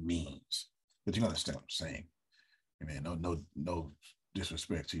understand what it means, but you're gonna understand what I'm saying. I mean, no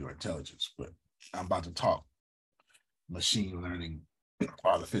disrespect to your intelligence, but I'm about to talk machine learning,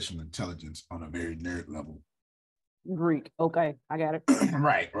 artificial intelligence on a very nerd level. Greek. Okay, I got it.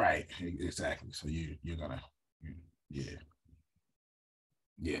 Right, exactly. So you're gonna, yeah,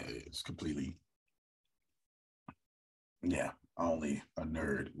 it's completely, yeah. Only a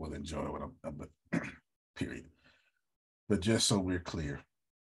nerd will enjoy what I'm. Period. But just so we're clear,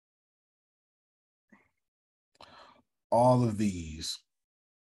 all of these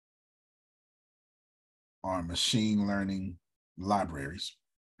are machine learning libraries.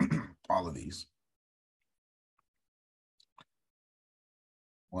 All of these.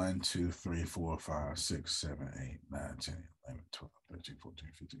 1, 2, 3, 4, 5, 6, 7, 8, 9, 10, 11, 12, 13, 14,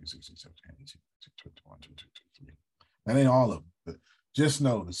 15, 16, 17, 18, 19, 20, 21, 22, 23. That ain't all of them, but just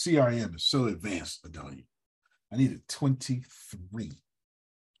know the CRM is so advanced, Adonia. I needed 23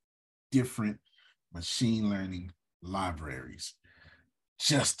 different machine learning libraries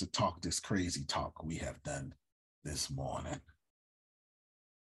just to talk this crazy talk we have done this morning.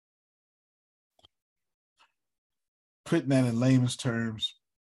 Putting that in layman's terms,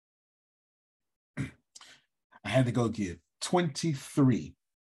 I had to go get 23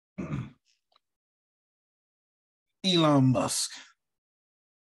 Elon Musk,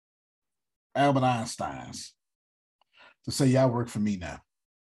 Albert Einsteins to say, y'all work for me now.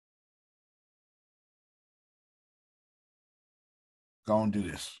 Go and do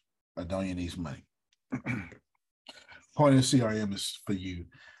this. Adonia needs money. Point of CRM is for you.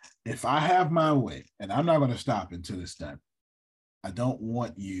 If I have my way, and I'm not going to stop until it's done, I don't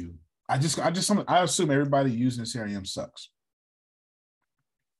want you. I assume everybody using the CRM sucks.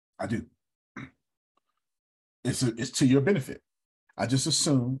 I do. It's to your benefit. I just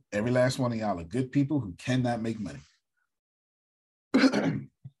assume every last one of y'all are good people who cannot make money.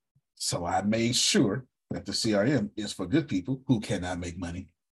 So I made sure that the CRM is for good people who cannot make money.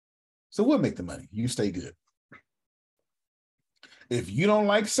 So we'll make the money. You stay good. If you don't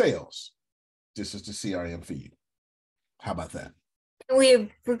like sales, this is the CRM for you. How about that?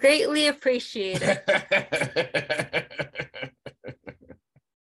 We greatly appreciate it.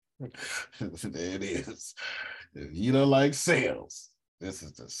 There it is. If you don't like sales, this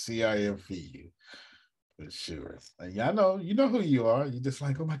is the CRM for you. For sure. And y'all know, you know who you are. You're just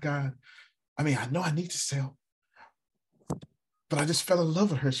like, oh my God. I mean, I know I need to sell, but I just fell in love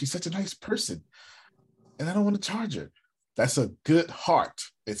with her. She's such a nice person. And I don't want to charge her. That's a good heart.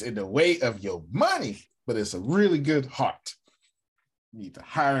 It's in the way of your money, but it's a really good heart. You need to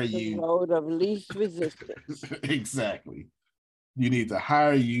hire you. The road of least resistance. Exactly. You need to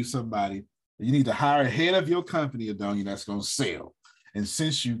hire you somebody. You need to hire a head of your company, Adonia, that's going to sell. And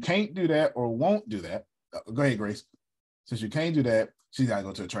since you can't do that or won't do that, go ahead, Grace. Since you can't do that, she's got to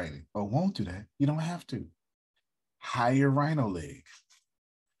go to a training. Or won't do that. You don't have to. Hire Rhino Leg.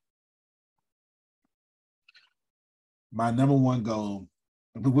 My number one goal,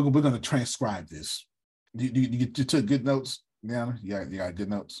 we're going to transcribe this. You took good notes, Deanna? You got good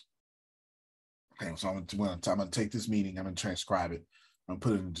notes? Okay, so I'm going to take this meeting. I'm going to transcribe it. I'm going to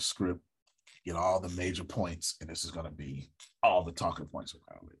put it into the script, get all the major points, and this is going to be all the talking points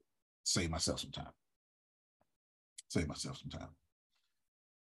around it. Save myself some time.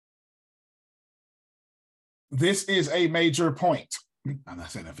 This is a major point. I'm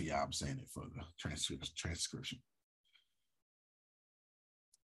not saying that for y'all, I'm saying it for the transcription.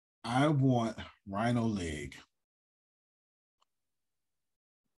 I want Rhino Leg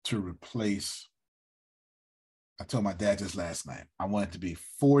to replace, I told my dad this last night, I want it to be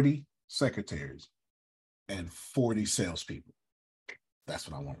 40 secretaries and 40 salespeople. That's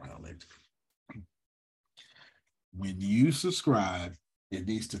what I want Rhino Leg to be. When you subscribe, it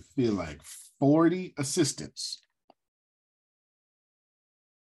needs to feel like 40 assistants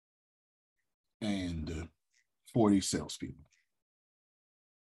and 40 salespeople.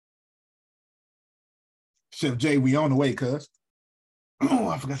 Chef Jay, we on the way, cuz. Oh,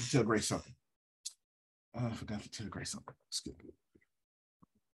 I forgot to tell Grace something. Skip it.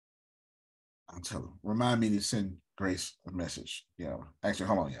 I'll tell her. Remind me to send Grace a message. Yeah. Actually,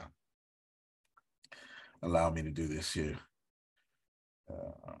 hold on, y'all. Allow me to do this here.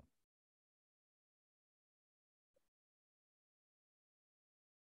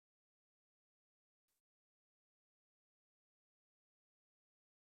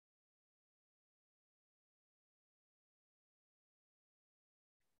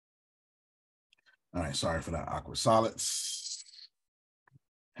 All right, sorry for that awkward silence.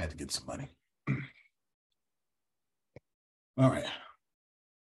 Had to get some money. All right.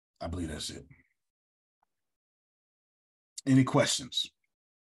 I believe that's it. Any questions?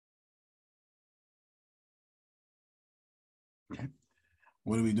 Okay.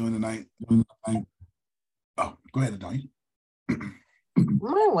 What are we doing tonight? Oh, go ahead, Adonia.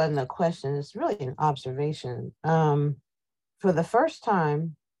 Mine wasn't a question. It's really an observation. For the first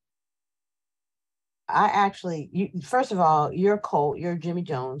time, I actually, first of all, you're Colt, you're Jimmy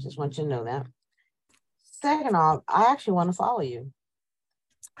Jones. Just want you to know that. Second off, I actually want to follow you.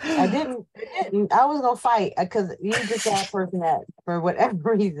 I didn't. I was gonna fight because you just that person that for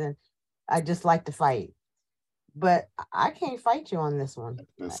whatever reason, I just like to fight. But I can't fight you on this one.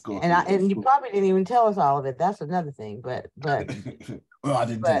 And you probably didn't even tell us all of it. That's another thing. But well, I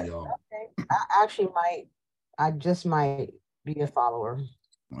didn't tell y'all. Okay, I just might be a follower.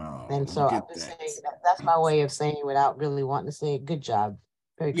 Oh, and so I'm just saying that's my way of saying without really wanting to say it. Good job.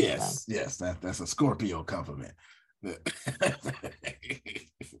 Very good job. Yes, that's a Scorpio compliment. Let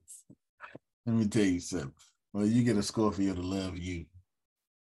me tell you something. Well, you get a Scorpio to love you.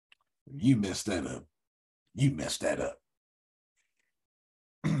 You messed that up.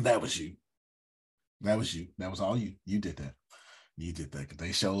 That was you. That was all you. You did that. Because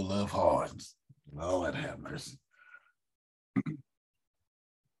they show love hard. Lord have mercy.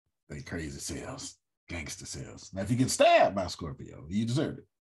 They crazy sales, gangster sales. Now, if you get stabbed by Scorpio, you deserve it.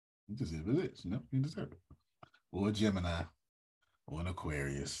 You deserve it. You deserve it. Or a Gemini, or an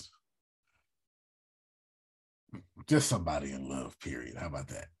Aquarius. Just somebody in love, period. How about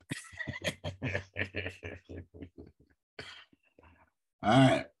that? All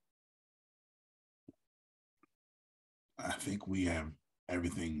right. I think we have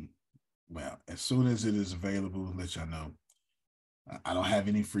everything. Well, as soon as it is available, I'll let y'all know. I don't have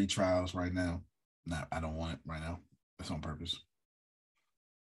any free trials right now. No, I don't want it right now. That's on purpose.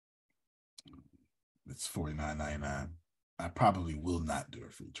 It's $49.99. I probably will not do a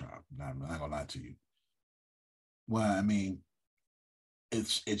free trial. I'm not gonna lie to you. Well, I mean,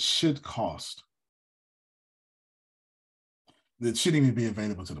 it should cost. It shouldn't even be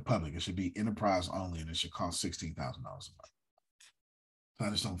available to the public. It should be enterprise only, and it should cost $16,000 a month. So I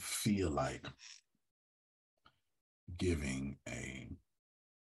just don't feel like giving a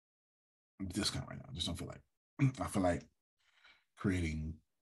discount right now. I just don't feel like. I feel like creating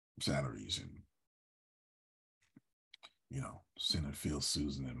salaries and, sending Phil,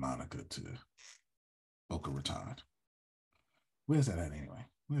 Susan, and Monica to Boca Raton. Where's that at anyway?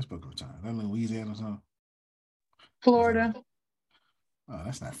 Where's Boca Raton? That in Louisiana or something? Florida. Oh,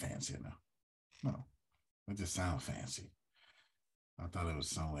 that's not fancy enough. No, that just sounds fancy. I thought it was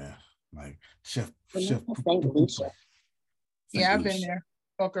somewhere like Chef. St. Lucia. Yeah, I've been there.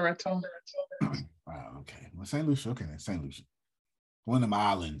 Boca Raton. Wow, okay. Well, St. Lucia, okay, then St. Lucia. One of them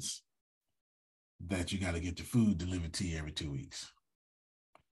islands that you got to get the food delivered to you every 2 weeks.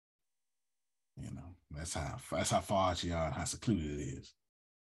 That's how far you are and how secluded it is.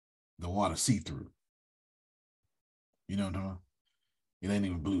 The water see-through. You know what I'm talking about? It ain't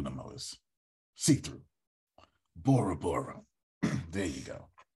even blue no more. It's see-through. Bora Bora. There you go.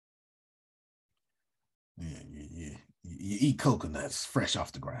 Yeah. You eat coconuts fresh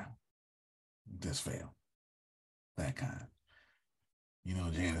off the ground. Just fail. That kind.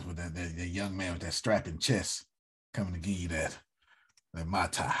 Janice, with that young man with that strapping chest coming to give you that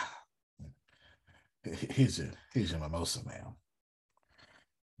mata. Here's your mimosa, ma'am.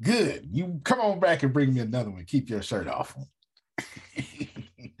 Good. You come on back and bring me another one. Keep your shirt off.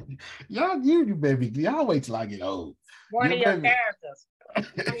 You baby. Y'all wait till I get old. One of your characters. One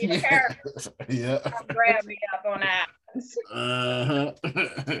of your characters. Yeah. Come grab me up on that.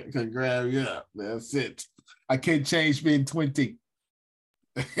 Can grab you up. That's it. I can't change being 20.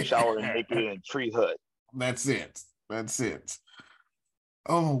 Shower naked in a tree hut. That's it. That's it.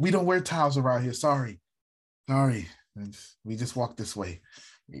 Oh, we don't wear towels around here. Sorry. We just walk this way.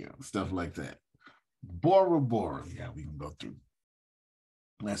 Stuff like that. Bora Bora. Yeah, we can go through.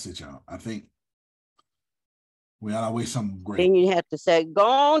 That's it, y'all. I think we ought to wait something great. Then you have to say, go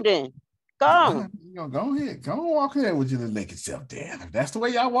on then. Go on. Go ahead. Go on, walk ahead with your little naked self there. If that's the way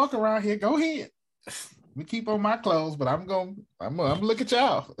y'all walk around here, go ahead. We keep on my clothes, but I'm gonna look at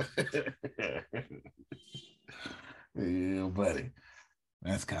y'all. Yeah, buddy.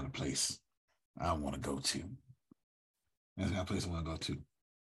 That's the kind of place I want to go to. That's the kind of place I want to go to.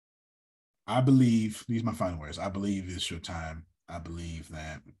 I believe, these are my final words. I believe it's your time. I believe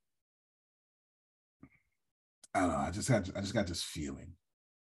that, I don't know, I just got this feeling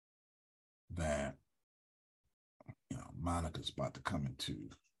that, Monica's about to come into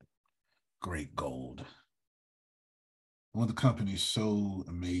great gold. One of the companies so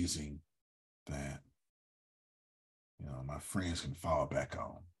amazing that, my friends can fall back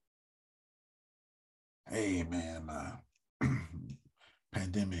on. Hey, man,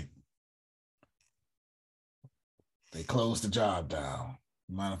 pandemic, they closed the job down.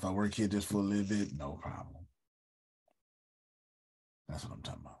 Mind if I work here just for a little bit? No problem. That's what I'm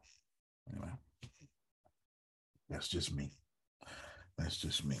talking about. Anyway, that's just me. That's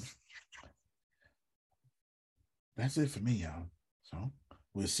it for me, y'all. So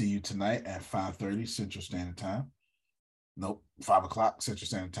we'll see you tonight at 5:30 Central Standard Time. Nope, 5 o'clock Central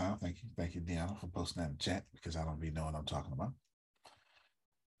Standard Time. Thank you, Deanna, for posting that in the chat, because I don't really know what I'm talking about.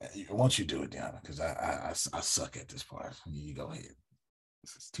 Once you do it, Deanna, because I suck at this part. You go ahead.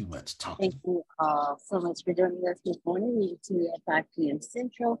 It's too much talking. Thank you all so much for joining us this morning. We see you at 5 p.m.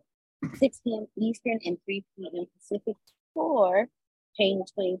 Central, 6 p.m. Eastern, and 3 p.m. Pacific for Change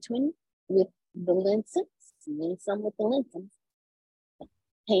 2020 with the Linsons. Win some with the Linsons.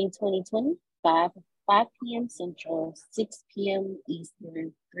 Change 2020, 5 p.m. Central, 6 p.m.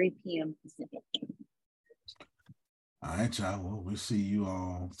 Eastern, 3 p.m. Pacific. All right, y'all. Well, we'll see you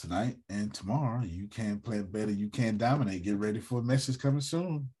all tonight and tomorrow. You can play better. You can dominate. Get ready for a message coming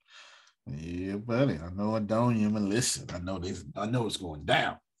soon. Yeah, buddy. I know I don't even listen. I know it's going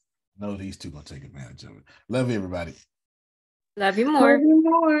down. I know these two gonna take advantage of it. Love you, everybody. Love you more. Love you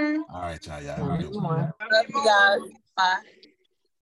more. All right, y'all. Love you more. Love you guys. Bye.